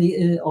of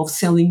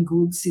selling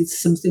goods.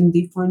 It's something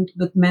different,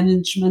 but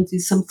management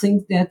is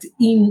something that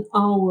in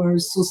our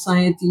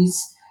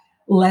societies,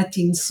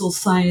 Latin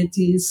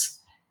societies,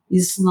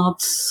 is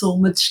not so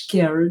much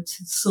cared.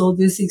 So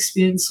this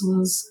experience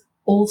was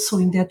also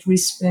in that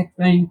respect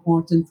very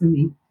important for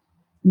me.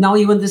 Now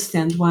you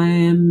understand why I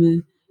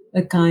am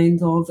a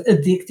kind of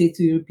addicted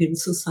to European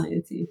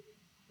society.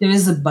 There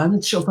is a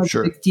bunch of other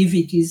Sure.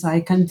 activities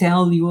I can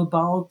tell you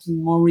about,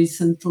 more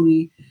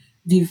recently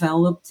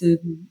developed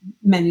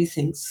many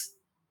things.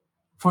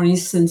 For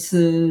instance,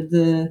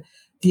 the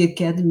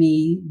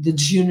academy, the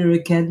junior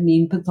academy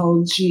in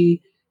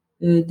pathology,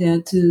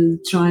 that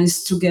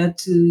tries to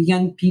get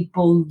young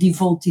people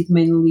devoted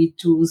mainly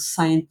to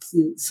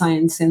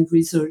science and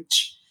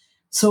research.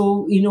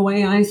 So, in a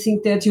way, I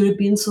think that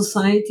European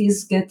society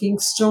is getting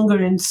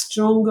stronger and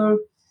stronger,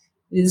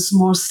 is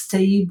more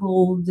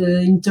stable,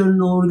 the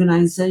internal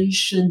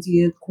organization,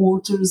 the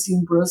headquarters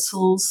in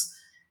Brussels.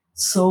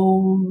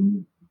 So,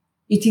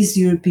 it is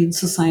European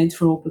Society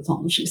for All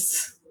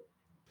Pathologists.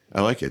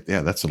 I like it.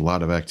 Yeah, that's a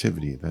lot of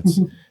activity. That's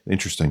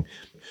interesting.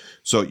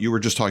 So you were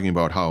just talking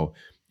about how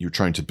you're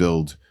trying to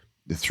build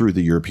through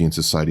the European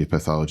Society of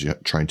Pathology,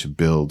 trying to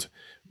build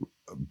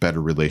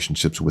better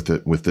relationships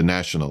with the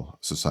national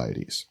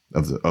societies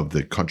of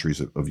the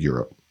countries of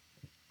Europe.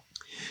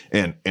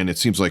 And it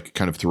seems like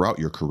kind of throughout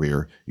your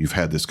career, you've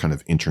had this kind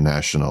of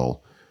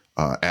international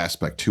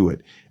aspect to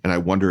it. And I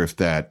wonder if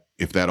that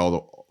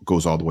all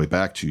goes all the way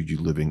back to you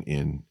living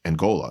in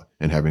Angola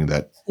and having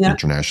that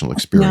international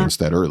experience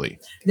that early.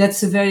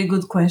 That's a very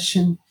good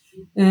question.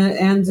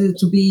 And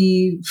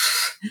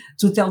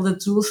to tell the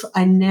truth,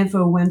 I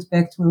never went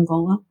back to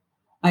Angola.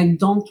 I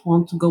don't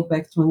want to go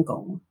back to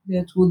Angola.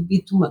 That would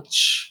be too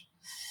much,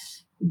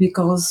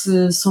 because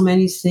so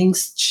many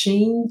things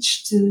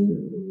changed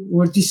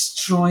or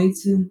destroyed.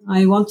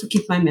 I want to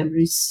keep my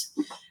memories.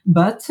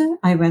 But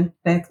I went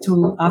back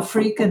to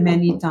Africa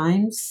many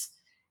times.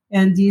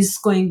 And this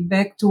going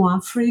back to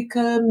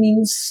Africa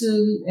means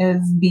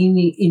I've been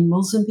in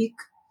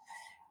Mozambique.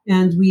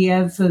 And we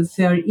have a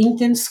very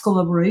intense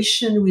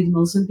collaboration with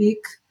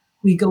Mozambique.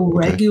 We go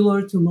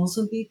regular to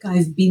Mozambique.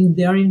 I've been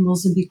there in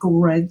Mozambique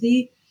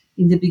already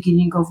in the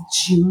beginning of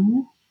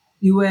June.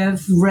 You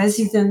have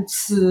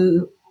residents,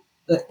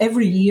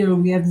 every year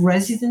we have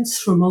residents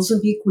from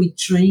Mozambique. We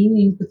train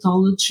in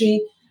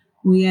pathology.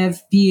 We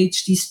have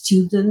PhD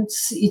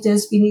students. It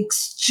has been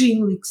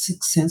extremely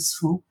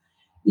successful.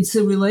 It's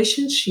a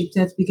relationship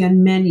that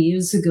began many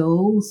years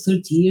ago,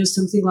 30 years,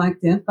 something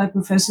like that, by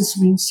Professor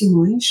Serino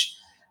Simões.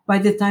 By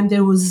the time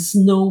there was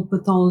no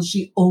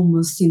pathology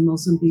almost in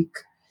Mozambique.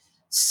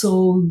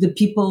 So the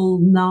people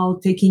now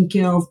taking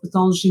care of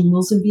pathology in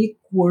Mozambique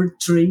were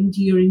trained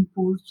here in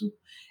Porto,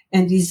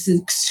 and is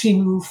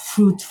extremely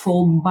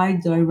fruitful,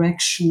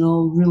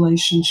 bi-directional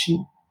relationship.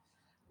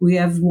 We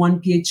have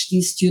one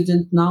PhD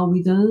student now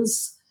with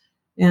us,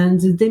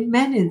 and they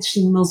managed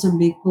in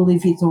Mozambique,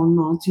 believe it or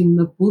not, in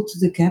Maputo,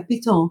 the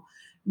capital,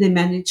 they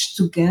managed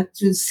to get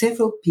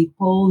several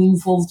people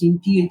involved in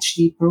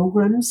PhD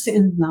programs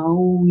and now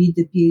with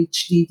a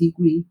PhD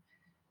degree.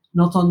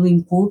 Not only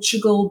in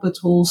Portugal, but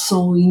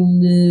also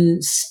in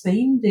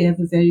Spain. They have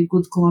a very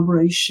good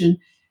collaboration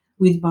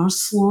with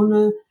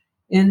Barcelona.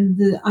 And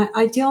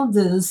I tell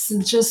this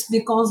just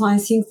because I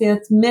think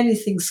that many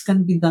things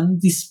can be done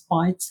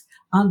despite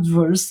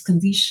adverse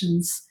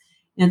conditions.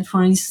 And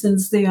for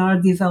instance, they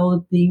are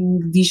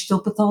developing digital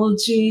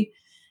pathology.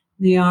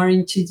 They are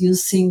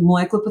introducing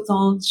molecular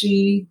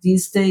pathology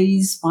these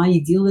days by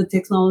IDELA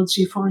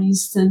technology, for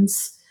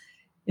instance.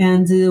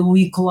 And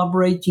we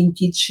collaborate in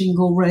teaching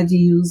already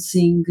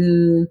using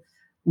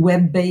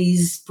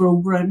web-based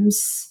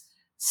programs.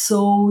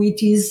 So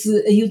it is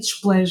a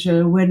huge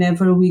pleasure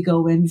whenever we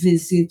go and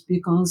visit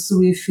because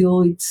we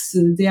feel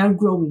they are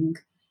growing.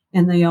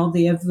 And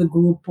they have a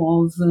group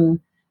of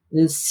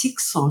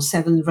 6 or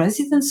 7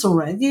 residents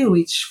already,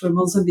 which for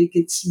Mozambique,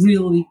 it's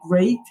really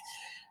great.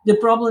 The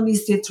problem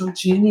is the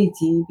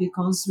heterogeneity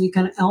because we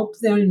can help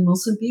there in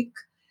Mozambique,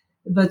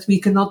 but we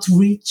cannot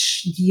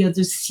reach the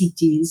other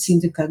cities in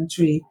the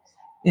country.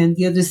 And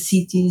the other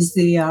cities,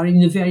 they are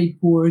in a very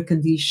poor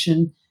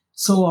condition.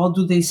 So how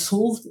do they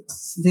solve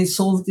this? They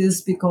solve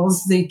this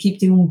because they keep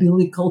the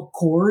umbilical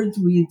cord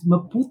with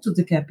Maputo,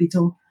 the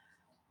capital.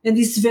 And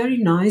it's very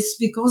nice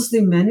because they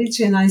manage,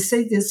 and I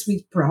say this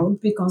with pride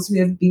because we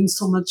have been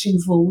so much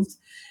involved,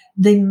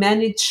 they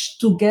manage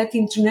to get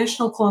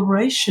international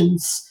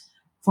collaborations.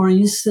 For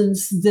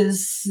instance,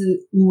 this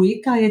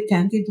week I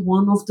attended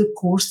one of the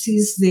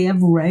courses they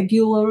have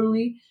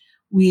regularly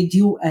with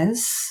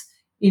US,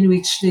 in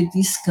which they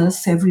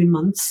discuss every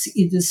month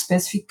either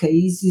specific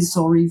cases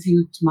or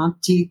review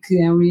thematic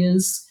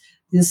areas.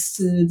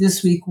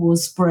 This week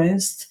was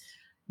breast.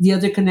 The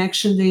other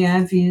connection they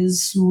have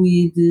is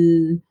with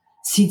the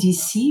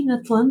CDC in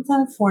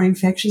Atlanta for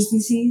infectious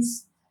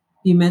disease.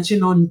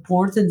 Imagine how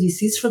important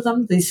this is for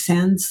them. They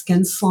send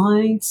scan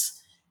slides.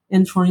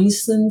 And for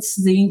instance,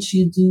 they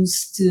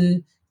introduced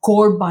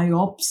core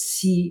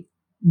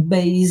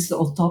biopsy-based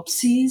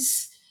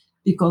autopsies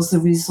because the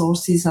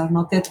resources are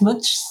not that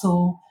much.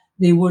 So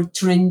they were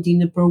trained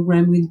in a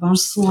program with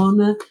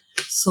Barcelona.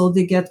 So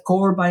they get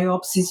core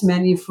biopsies,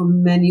 many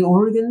from many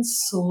organs.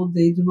 So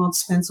they do not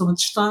spend so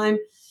much time.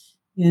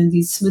 And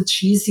it's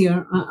much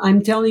easier.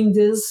 I'm telling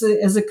this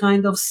as a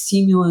kind of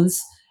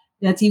stimulus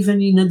that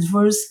even in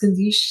adverse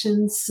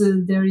conditions,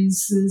 there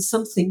is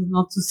something,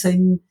 not to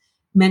say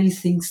many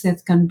things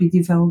that can be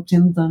developed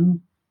and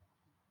done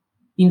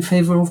in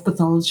favor of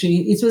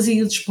pathology. It was a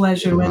huge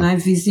pleasure when I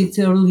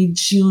visited early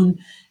June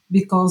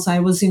because I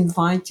was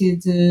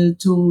invited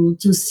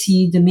to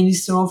see the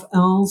Minister of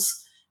Health,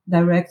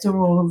 Director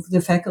of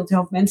the Faculty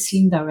of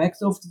Medicine,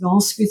 Director of the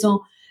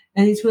hospital.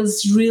 And it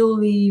was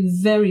really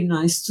very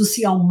nice to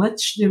see how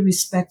much they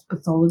respect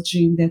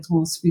pathology in that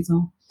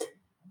hospital.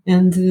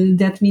 And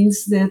that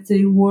means that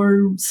they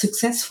were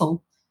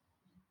successful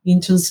in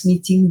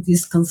transmitting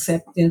this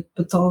concept that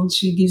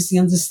pathology gives the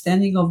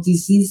understanding of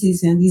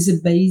diseases and is a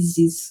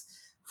basis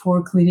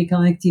for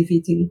clinical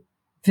activity.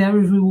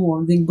 Very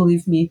rewarding,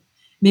 believe me.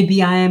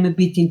 Maybe I am a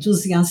bit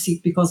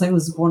enthusiastic because I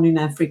was born in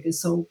Africa,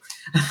 so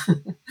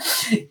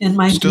and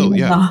my dream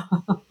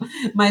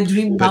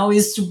now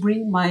is to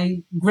bring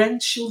my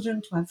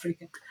grandchildren to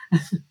Africa.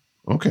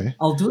 Okay.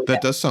 I'll do that.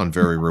 That does sound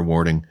very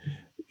rewarding.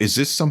 Is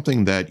this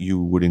something that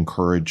you would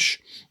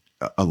encourage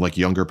like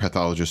younger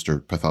pathologists or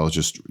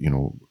pathologists,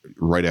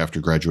 right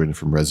after graduating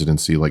from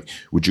residency? Like,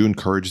 would you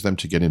encourage them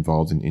to get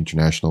involved in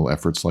international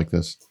efforts like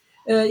this?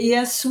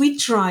 Yes, we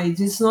tried.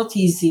 It's not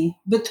easy,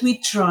 but we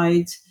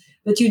tried.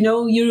 But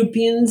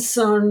Europeans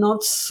are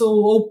not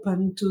so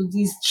open to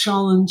this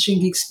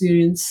challenging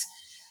experience.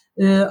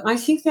 I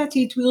think that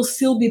it will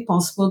still be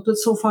possible, but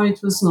so far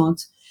it was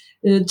not.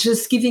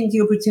 Just giving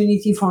the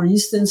opportunity, for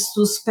instance,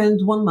 to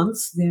spend 1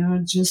 month there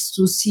just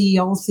to see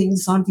how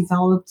things are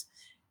developed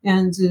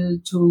and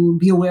to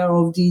be aware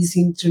of these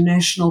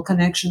international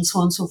connections, so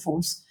on and so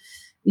forth.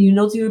 The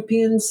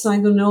Europeans, I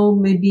don't know,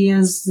 maybe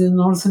as the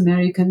North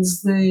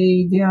Americans,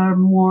 they are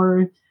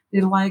more,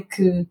 they like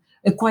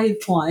a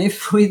quiet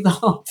life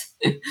without.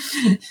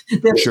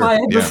 That's why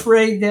I'm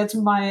afraid that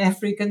my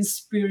African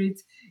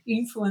spirit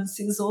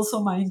influences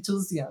also my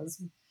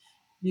enthusiasm,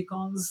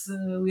 because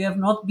we have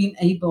not been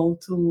able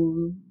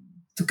to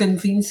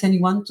convince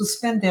anyone to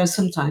spend there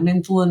some time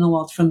and to learn a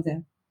lot from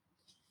them.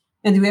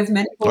 And we have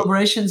many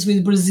collaborations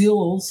with Brazil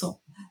also,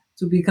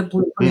 to be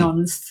completely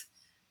honest.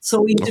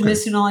 So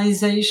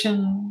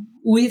internationalization,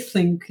 we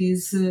think,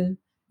 is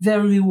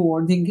very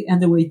rewarding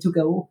and the way to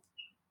go.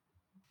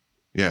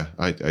 Yeah,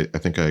 I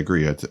think I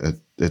agree.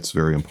 It's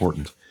very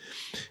important.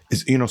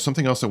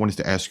 Something else I wanted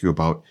to ask you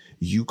about,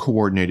 you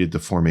coordinated the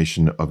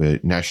formation of a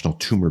national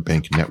tumor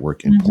bank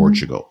network in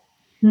Portugal.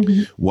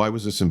 Mm-hmm. Why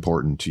was this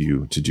important to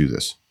you to do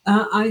this?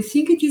 I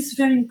think it is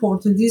very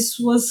important. This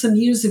was some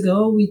years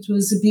ago. It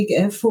was a big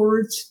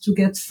effort to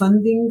get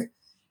funding.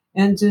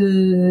 And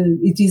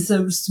it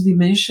deserves to be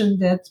mentioned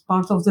that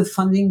part of the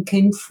funding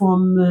came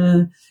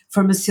from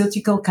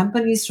pharmaceutical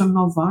companies, from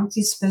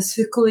Novartis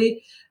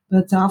specifically,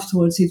 but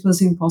afterwards it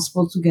was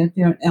impossible to get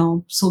their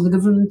help. So the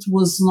government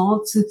was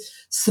not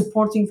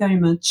supporting very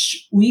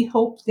much. We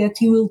hope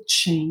that it will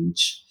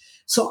change.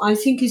 So I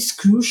think it's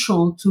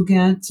crucial to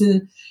get,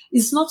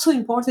 it's not so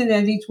important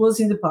that it was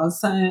in the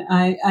past,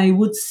 I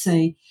would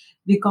say,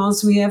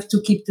 because we have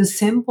to keep the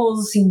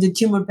samples in the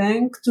tumor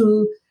bank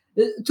to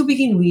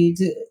begin with.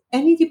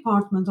 Any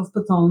department of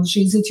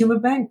pathology is a tumor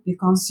bank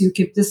because you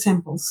keep the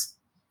samples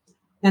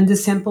and the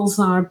samples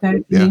are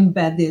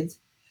embedded.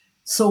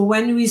 So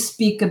when we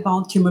speak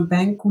about tumor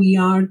bank, we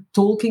are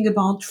talking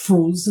about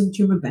frozen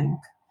tumor bank.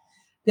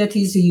 That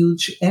is a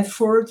huge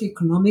effort,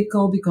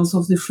 economical, because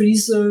of the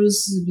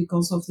freezers,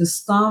 because of the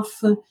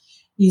staff.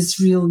 Is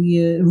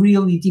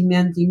really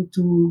demanding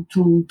to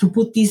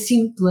put this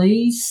in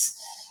place.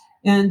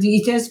 And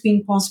it has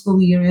been possible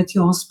here at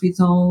the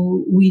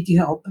hospital with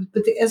help,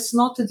 but it's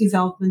not a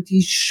development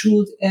it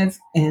should have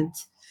had.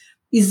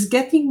 It's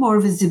getting more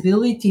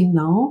visibility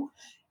now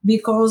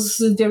because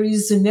there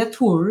is a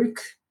network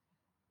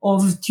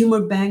of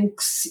tumor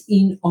banks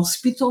in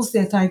hospitals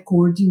that I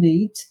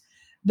coordinate,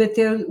 but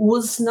there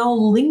was now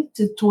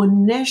linked to a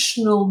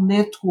national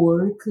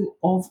network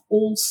of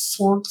all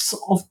sorts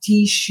of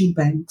tissue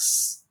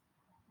banks,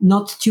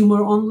 not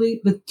tumor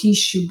only, but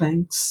tissue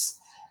banks.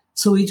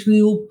 So it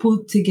will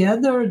put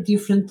together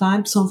different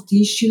types of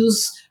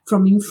tissues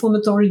from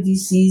inflammatory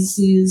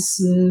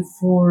diseases,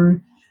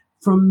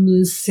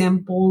 from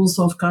samples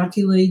of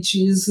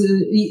cartilages,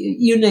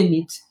 you name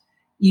it,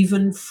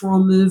 even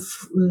from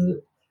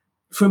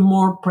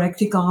more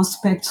practical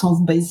aspects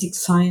of basic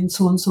science,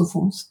 so on and so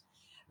forth.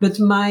 But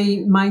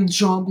my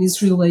job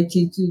is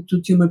related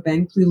to tumor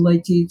bank,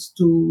 related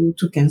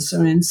to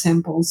cancer and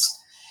samples.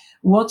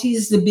 What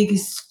is the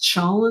biggest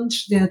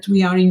challenge that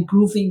we are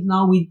improving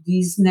now with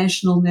this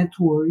national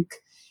network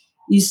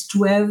is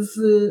to have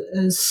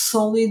a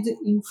solid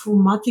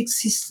informatics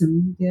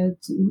system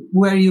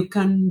where you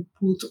can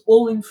put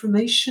all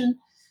information,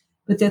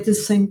 but at the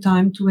same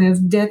time to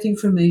have that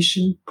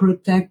information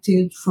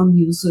protected from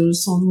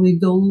users. Only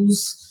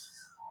those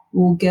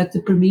who get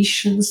the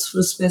permissions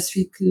for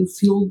specific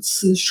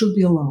fields should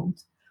be allowed.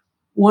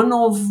 One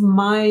of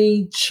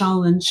my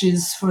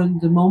challenges for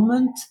the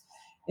moment,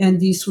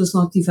 and this was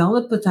not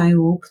developed, but I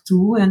hope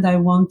to, and I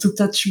want to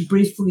touch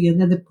briefly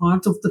another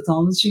part of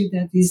pathology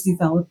that is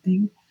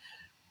developing,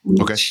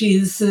 which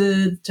is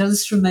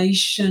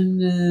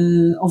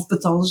transformation of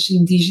pathology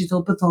in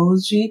digital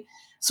pathology.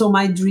 So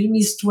my dream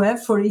is to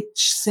have for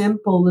each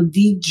sample a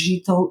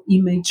digital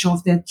image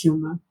of that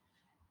tumor.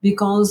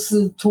 Because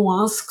to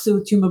ask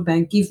the tumor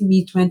bank, give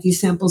me 20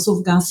 samples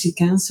of gastric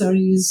cancer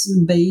is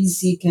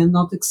basic and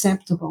not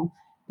acceptable.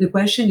 The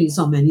question is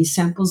how many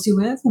samples you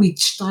have,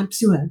 which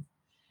types you have.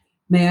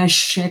 May I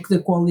check the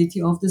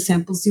quality of the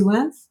samples you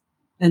have?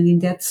 And in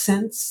that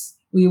sense,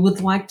 we would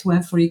like to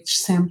have for each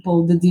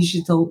sample the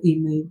digital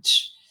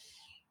image.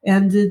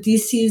 And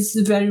this is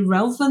very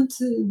relevant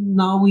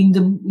now in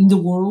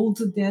the world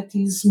that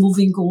is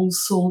moving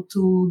also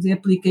to the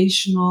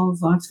application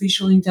of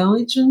artificial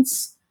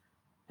intelligence.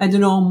 I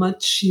don't know how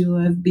much you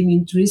have been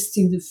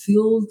interested in the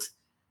field,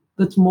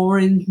 but more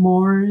and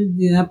more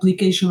the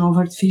application of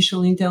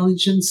artificial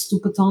intelligence to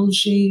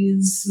pathology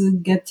is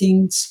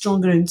getting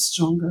stronger and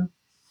stronger.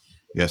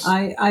 Yes.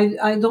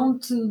 I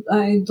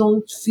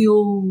don't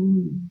feel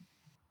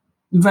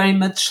very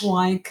much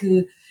like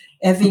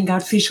having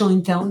artificial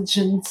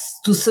intelligence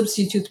to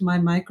substitute my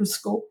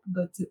microscope,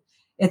 but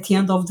at the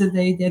end of the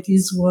day, that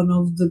is one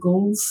of the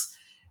goals.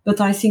 But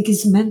I think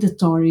it's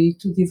mandatory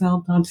to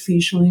develop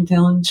artificial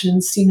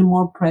intelligence in a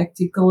more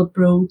practical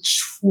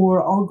approach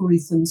for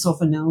algorithms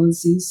of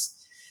analysis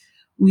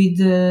with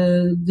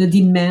the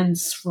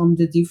demands from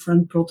the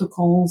different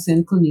protocols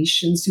and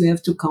clinicians. You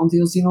have to count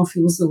the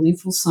eosinophils, the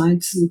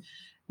lymphocytes,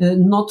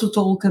 not to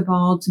talk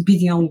about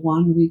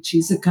PD-L1, which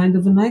is a kind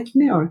of a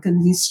nightmare,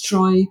 can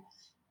destroy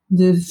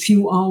the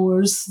few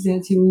hours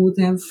that you would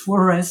have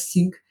for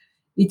resting.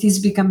 It is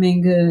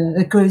becoming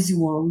a crazy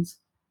world.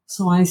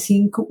 So I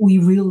think we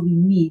really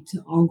need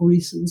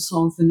algorithms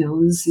of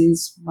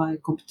analysis by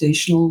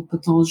computational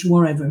pathology,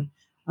 wherever.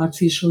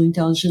 Artificial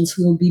intelligence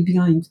will be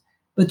behind.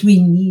 But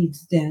we need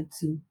that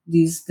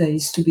these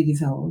days to be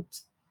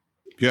developed.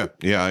 Yeah,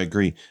 I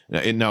agree.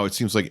 And now it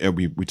seems like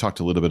we talked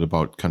a little bit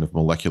about kind of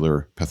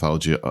molecular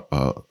pathology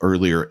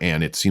earlier,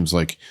 and it seems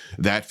like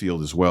that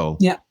field as well,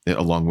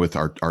 along with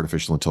our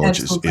artificial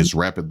intelligence, is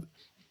rapid.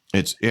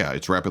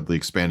 It's rapidly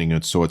expanding,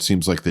 and so it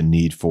seems like the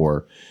need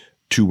for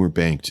tumor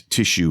banked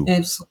tissue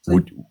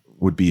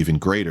would be even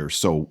greater.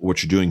 So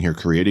what you're doing here,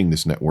 creating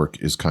this network,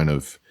 is kind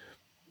of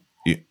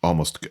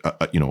almost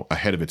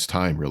ahead of its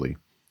time, really,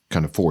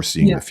 kind of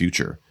foreseeing the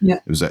future. Yeah,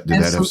 did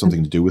that have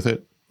something to do with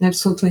it?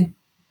 Absolutely.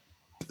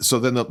 So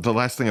then the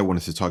last thing I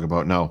wanted to talk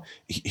about now,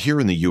 here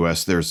in the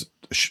U.S., there's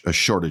a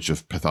shortage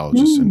of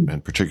pathologists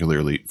and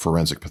particularly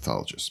forensic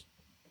pathologists.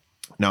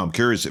 Now, I'm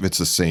curious if it's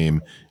the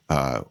same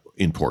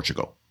in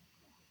Portugal.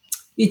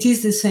 It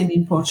is the same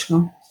in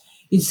Portugal.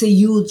 It's a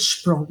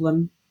huge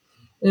problem.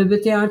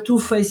 But there are two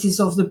phases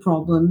of the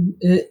problem.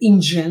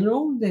 In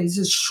general, there is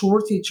a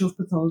shortage of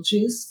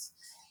pathologists,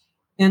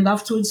 and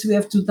afterwards we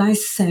have to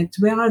dissect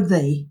where are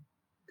they.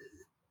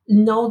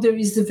 Now there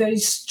is a very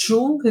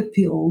strong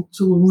appeal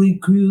to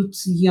recruit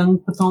young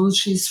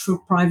pathologists for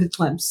private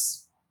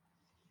labs.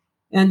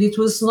 And it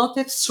was not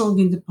that strong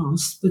in the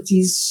past, but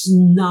is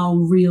now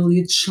really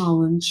a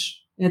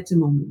challenge at the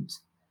moment.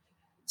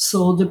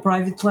 So the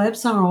private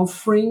labs are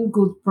offering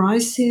good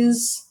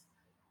prices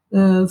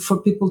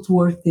for people to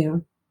work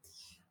there.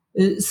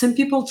 Some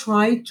people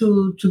try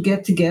to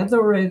get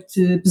together at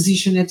a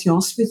position at the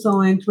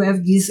hospital and to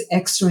have this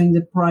extra in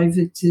the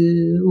private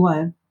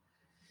lab.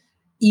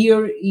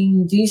 Here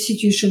in the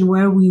institution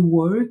where we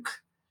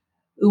work,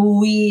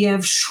 we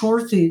have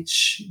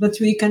shortage, but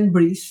we can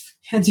breathe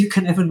and you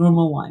can have a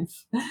normal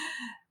life.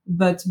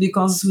 But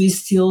because we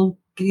still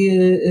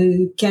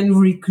can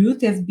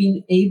recruit, have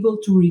been able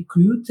to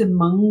recruit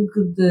among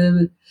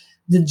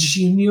the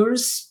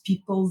juniors,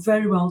 people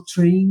very well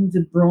trained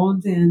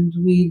abroad and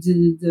with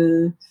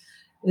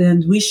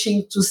and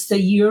wishing to stay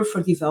here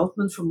for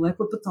development, for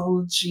molecular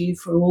pathology,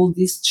 for all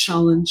these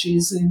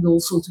challenges, and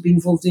also to be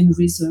involved in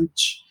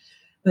research.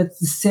 But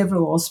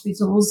several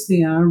hospitals,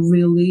 they are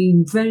really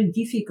in very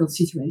difficult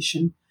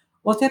situation.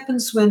 What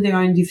happens when they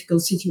are in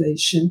difficult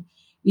situation?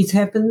 It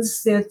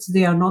happens that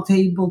they are not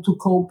able to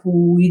cope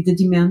with the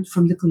demand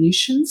from the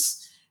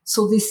clinicians,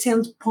 so they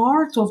send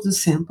part of the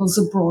samples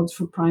abroad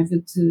for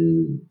private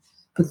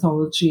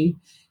pathology.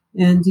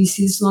 And this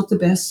is not the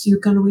best you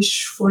can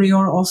wish for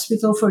your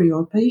hospital, for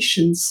your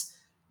patients.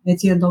 At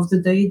the end of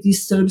the day, it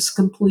disturbs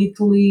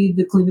completely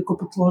the clinical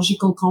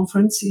pathological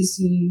conferences,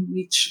 in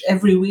which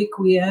every week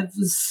we have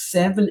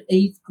 7,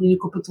 8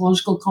 clinical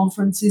pathological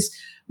conferences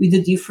with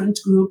the different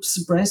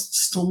groups, breast,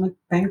 stomach,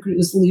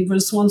 pancreas, liver,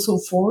 so on and so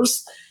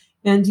forth.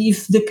 And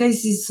if the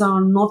cases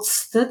are not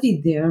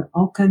studied there,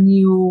 how can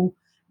you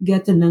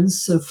get an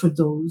answer for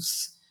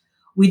those?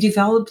 We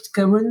developed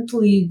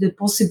currently the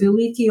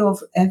possibility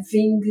of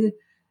having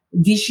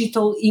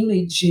digital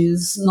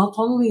images, not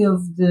only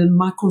of the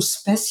macro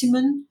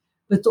specimen,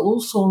 but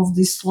also of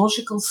the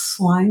histological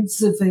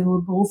slides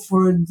available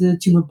for the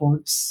tumor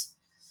boards.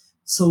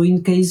 So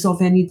in case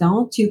of any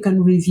doubt, you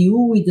can review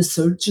with the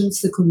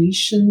surgeons, the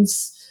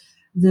clinicians,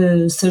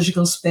 the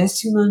surgical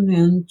specimen,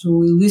 and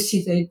to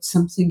elucidate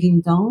something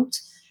in doubt.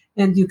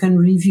 And you can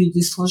review the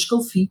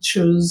histological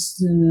features,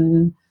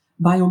 the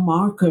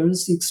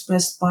biomarkers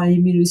expressed by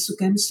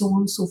immunohistochemistry, so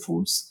on and so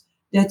forth.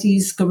 That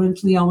is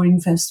currently our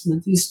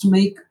investment, is to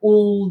make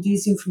all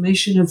this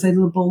information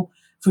available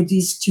for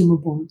these tumor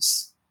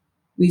boards,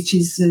 which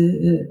is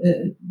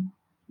a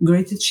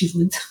great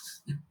achievement.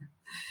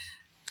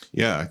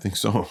 Yeah, I think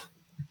so.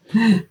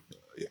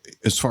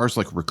 As far as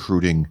like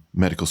recruiting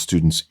medical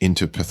students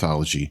into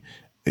pathology,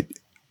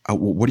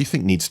 what do you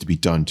think needs to be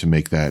done to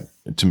make that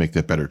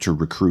better, to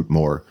recruit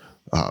more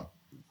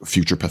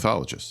future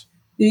pathologists?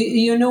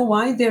 You know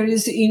why? There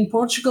is, in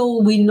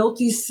Portugal, we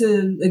notice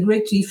a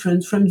great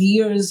difference from the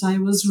years I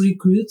was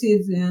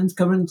recruited and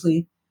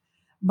currently.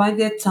 By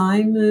that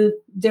time,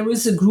 there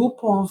was a group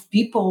of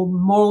people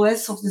more or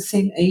less of the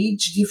same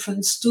age,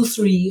 difference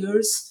 2-3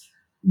 years.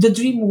 The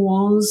dream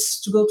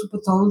was to go to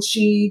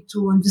pathology,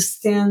 to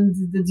understand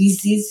the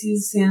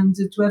diseases, and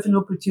to have an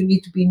opportunity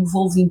to be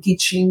involved in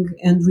teaching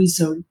and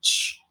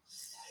research.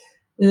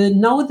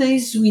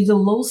 Nowadays, with the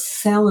low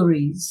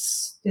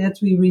salaries that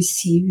we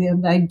receive,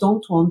 and I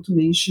don't want to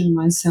mention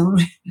my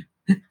salary,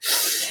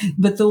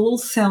 but the low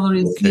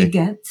salaries we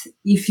get,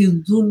 if you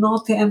do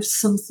not have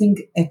something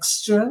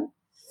extra,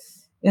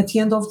 at the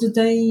end of the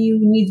day, you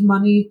need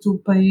money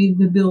to pay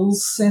the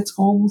bills at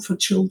home for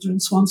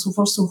children, so on and so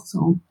forth, so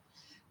on.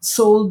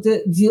 So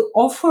the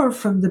offer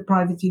from the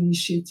private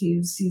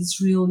initiatives is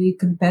really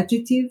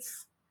competitive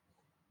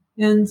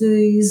and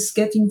is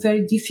getting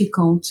very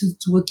difficult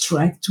to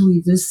attract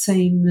with the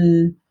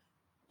same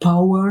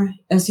power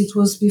as it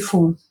was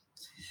before.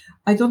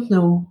 I don't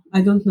know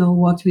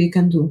what we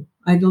can do.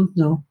 I don't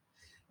know.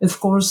 Of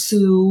course,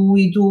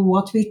 we do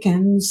what we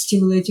can,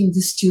 stimulating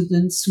the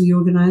students. We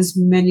organize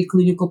many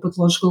clinical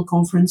pathological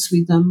conferences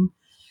with them.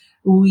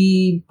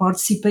 We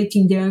participate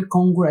in their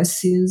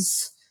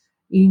congresses.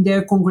 In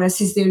their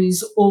congresses, there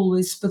is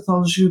always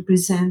pathology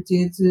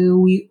represented.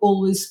 We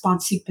always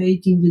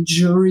participate in the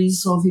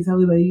juries of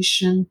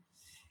evaluation.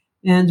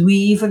 And we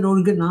even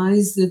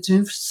organize the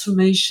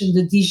transformation,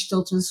 the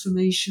digital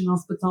transformation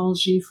of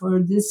pathology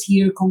for this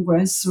year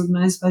congress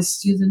organized by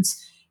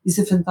students. It's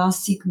a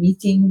fantastic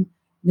meeting.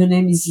 The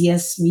name is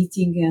Yes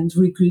Meeting, and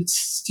recruits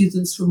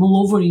students from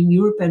all over in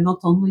Europe and not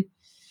only.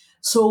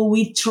 So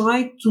we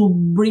try to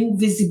bring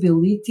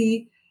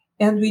visibility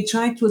and we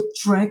try to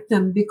attract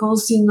them,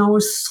 because in our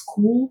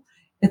school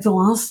at the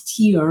last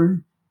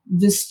year,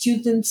 the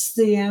students,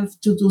 they have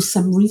to do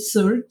some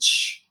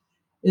research.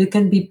 It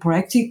can be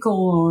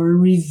practical or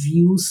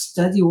review,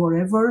 study, or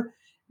whatever,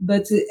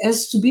 but it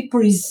has to be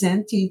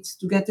presented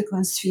to get the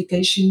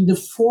classification in the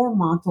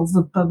format of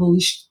a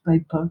published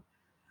paper.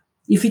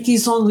 If it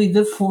is only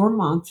the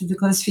format, the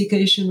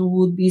classification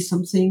would be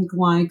something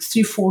like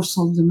 3/4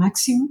 of the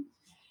maximum.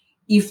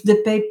 If the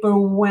paper,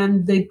 when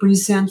they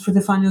present for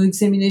the final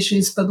examination,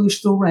 is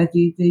published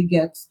already, they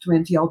get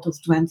 20 out of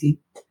 20.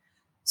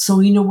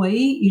 So in a way,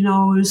 in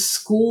our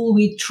school,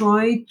 we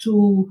try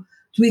to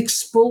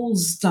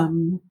expose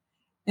them.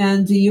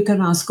 And you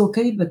can ask,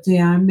 okay, but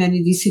there are many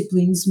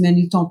disciplines,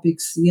 many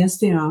topics. Yes,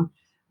 there are.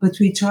 But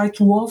we try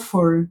to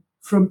offer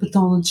from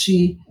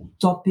pathology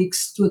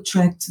topics to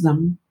attract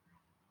them.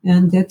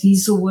 And that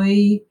is a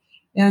way.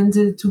 And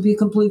to be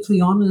completely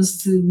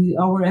honest,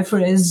 our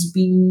effort has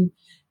been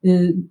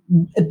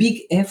a big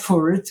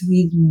effort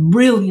with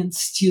brilliant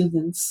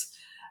students.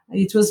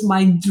 It was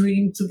my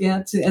dream to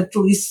get at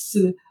least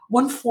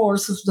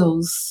 1/4 of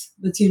those.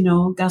 But,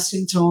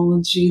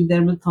 gastroenterology,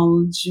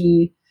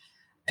 dermatology,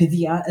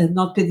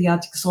 not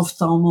pediatrics,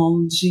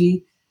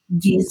 ophthalmology,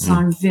 these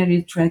are very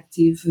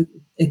attractive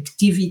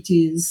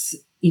activities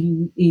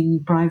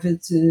in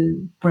private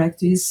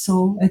practice.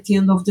 So at the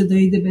end of the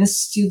day, the best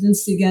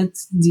students, they get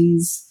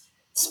these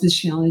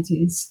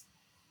specialities.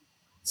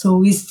 So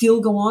we still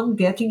go on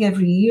getting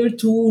every year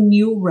 2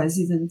 new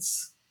residents.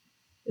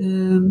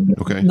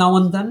 Okay. Now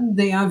and then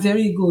they are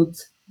very good,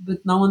 but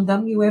now and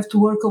then you have to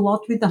work a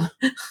lot with them.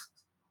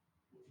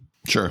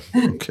 Sure.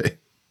 Okay.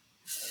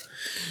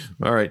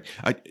 All right.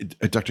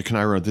 Dr.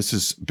 Kanairo, this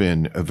has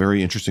been a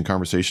very interesting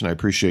conversation. I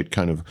appreciate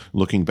kind of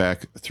looking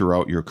back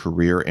throughout your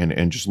career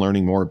and just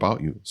learning more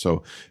about you.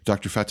 So,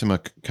 Dr. Fatima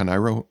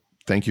Kanairo,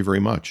 thank you very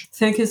much.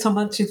 Thank you so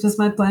much. It was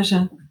my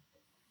pleasure.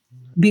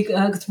 Big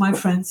hug to my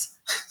friends.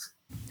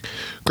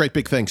 Great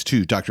big thanks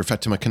to Dr.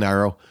 Fatima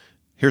Kanairo.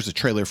 Here's a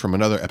trailer from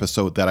another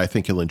episode that I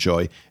think you'll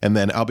enjoy, and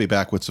then I'll be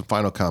back with some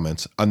final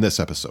comments on this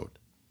episode.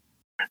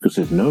 Because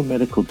there's no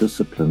medical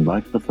discipline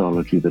like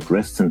pathology that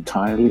rests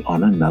entirely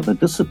on another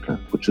discipline,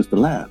 which is the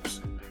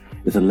labs.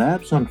 If the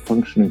labs aren't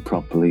functioning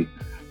properly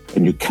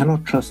and you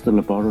cannot trust the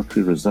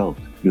laboratory result,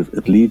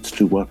 it leads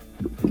to what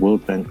the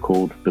World Bank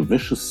called the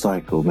vicious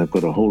cycle, and they've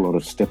got a whole lot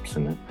of steps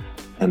in it.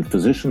 And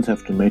physicians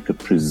have to make a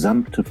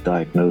presumptive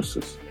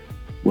diagnosis.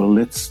 Well,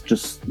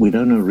 we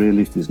don't know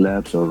really if these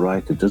labs are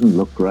right, it doesn't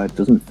look right,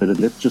 doesn't fit it,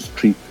 let's just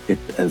treat it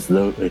as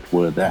though it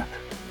were that.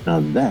 Now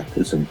that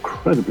is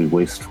incredibly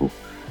wasteful,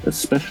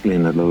 especially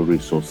in a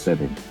low-resource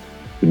setting.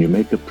 When you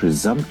make a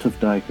presumptive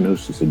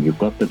diagnosis and you've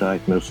got the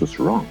diagnosis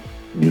wrong,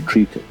 and you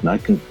treat it. And I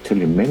can tell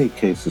you many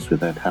cases where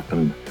that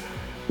happened.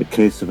 The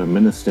case of a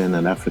minister in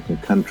an African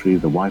country,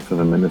 the wife of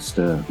a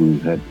minister who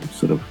had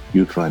sort of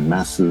uterine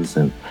masses,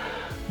 and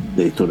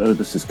they thought, oh,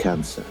 this is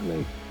cancer. And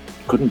they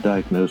couldn't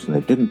diagnose, and they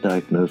didn't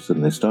diagnose it,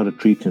 and they started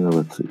treating her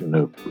with,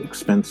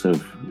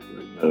 expensive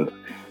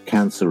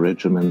cancer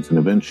regimens, and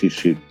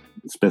eventually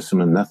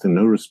specimen, nothing,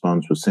 no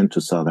response, was sent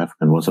to South Africa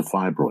and was a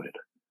fibroid.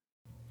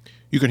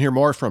 You can hear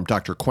more from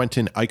Dr.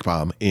 Quentin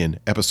Eichbaum in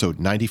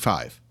episode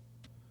 95.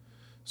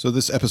 So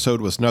this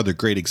episode was another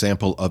great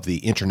example of the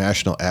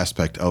international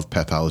aspect of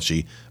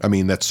pathology. I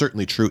mean, that's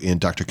certainly true in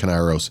Dr.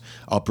 Kanairo's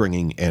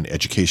upbringing and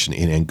education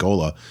in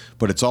Angola,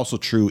 but it's also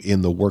true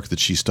in the work that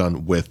she's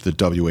done with the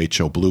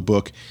WHO Blue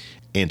Book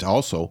and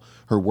also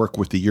her work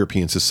with the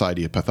European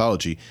Society of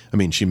Pathology. I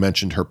mean, she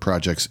mentioned her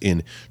projects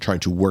in trying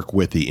to work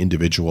with the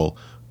individual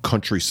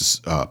country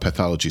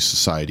pathology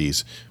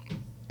societies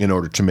in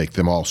order to make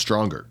them all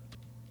stronger.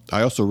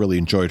 I also really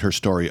enjoyed her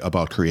story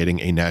about creating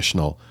a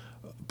national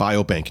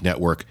biobank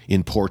network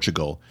in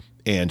Portugal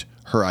and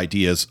her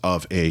ideas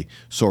of a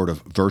sort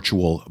of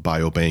virtual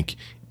biobank,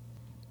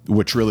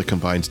 which really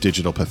combines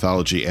digital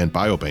pathology and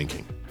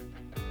biobanking.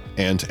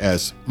 And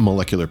as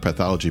molecular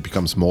pathology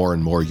becomes more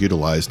and more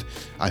utilized,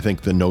 I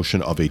think the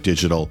notion of a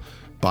digital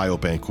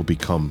biobank will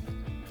become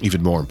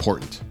even more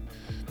important.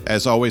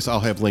 As always,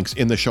 I'll have links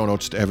in the show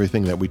notes to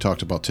everything that we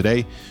talked about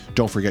today.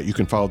 Don't forget you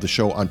can follow the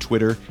show on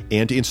Twitter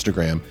and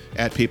Instagram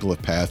at People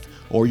of Path,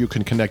 or you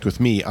can connect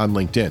with me on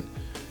LinkedIn.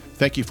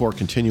 Thank you for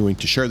continuing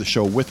to share the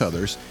show with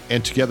others,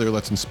 and together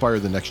let's inspire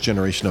the next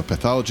generation of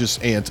pathologists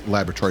and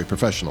laboratory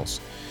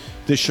professionals.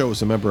 This show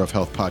is a member of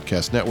Health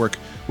Podcast Network,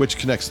 which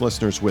connects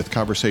listeners with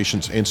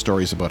conversations and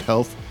stories about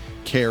health,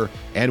 care,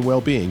 and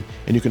well-being,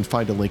 and you can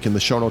find a link in the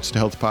show notes to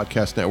Health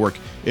Podcast Network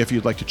if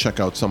you'd like to check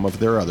out some of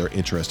their other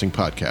interesting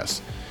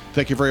podcasts.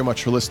 Thank you very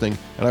much for listening,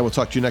 and I will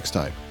talk to you next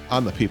time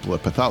on the People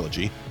of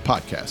Pathology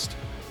podcast.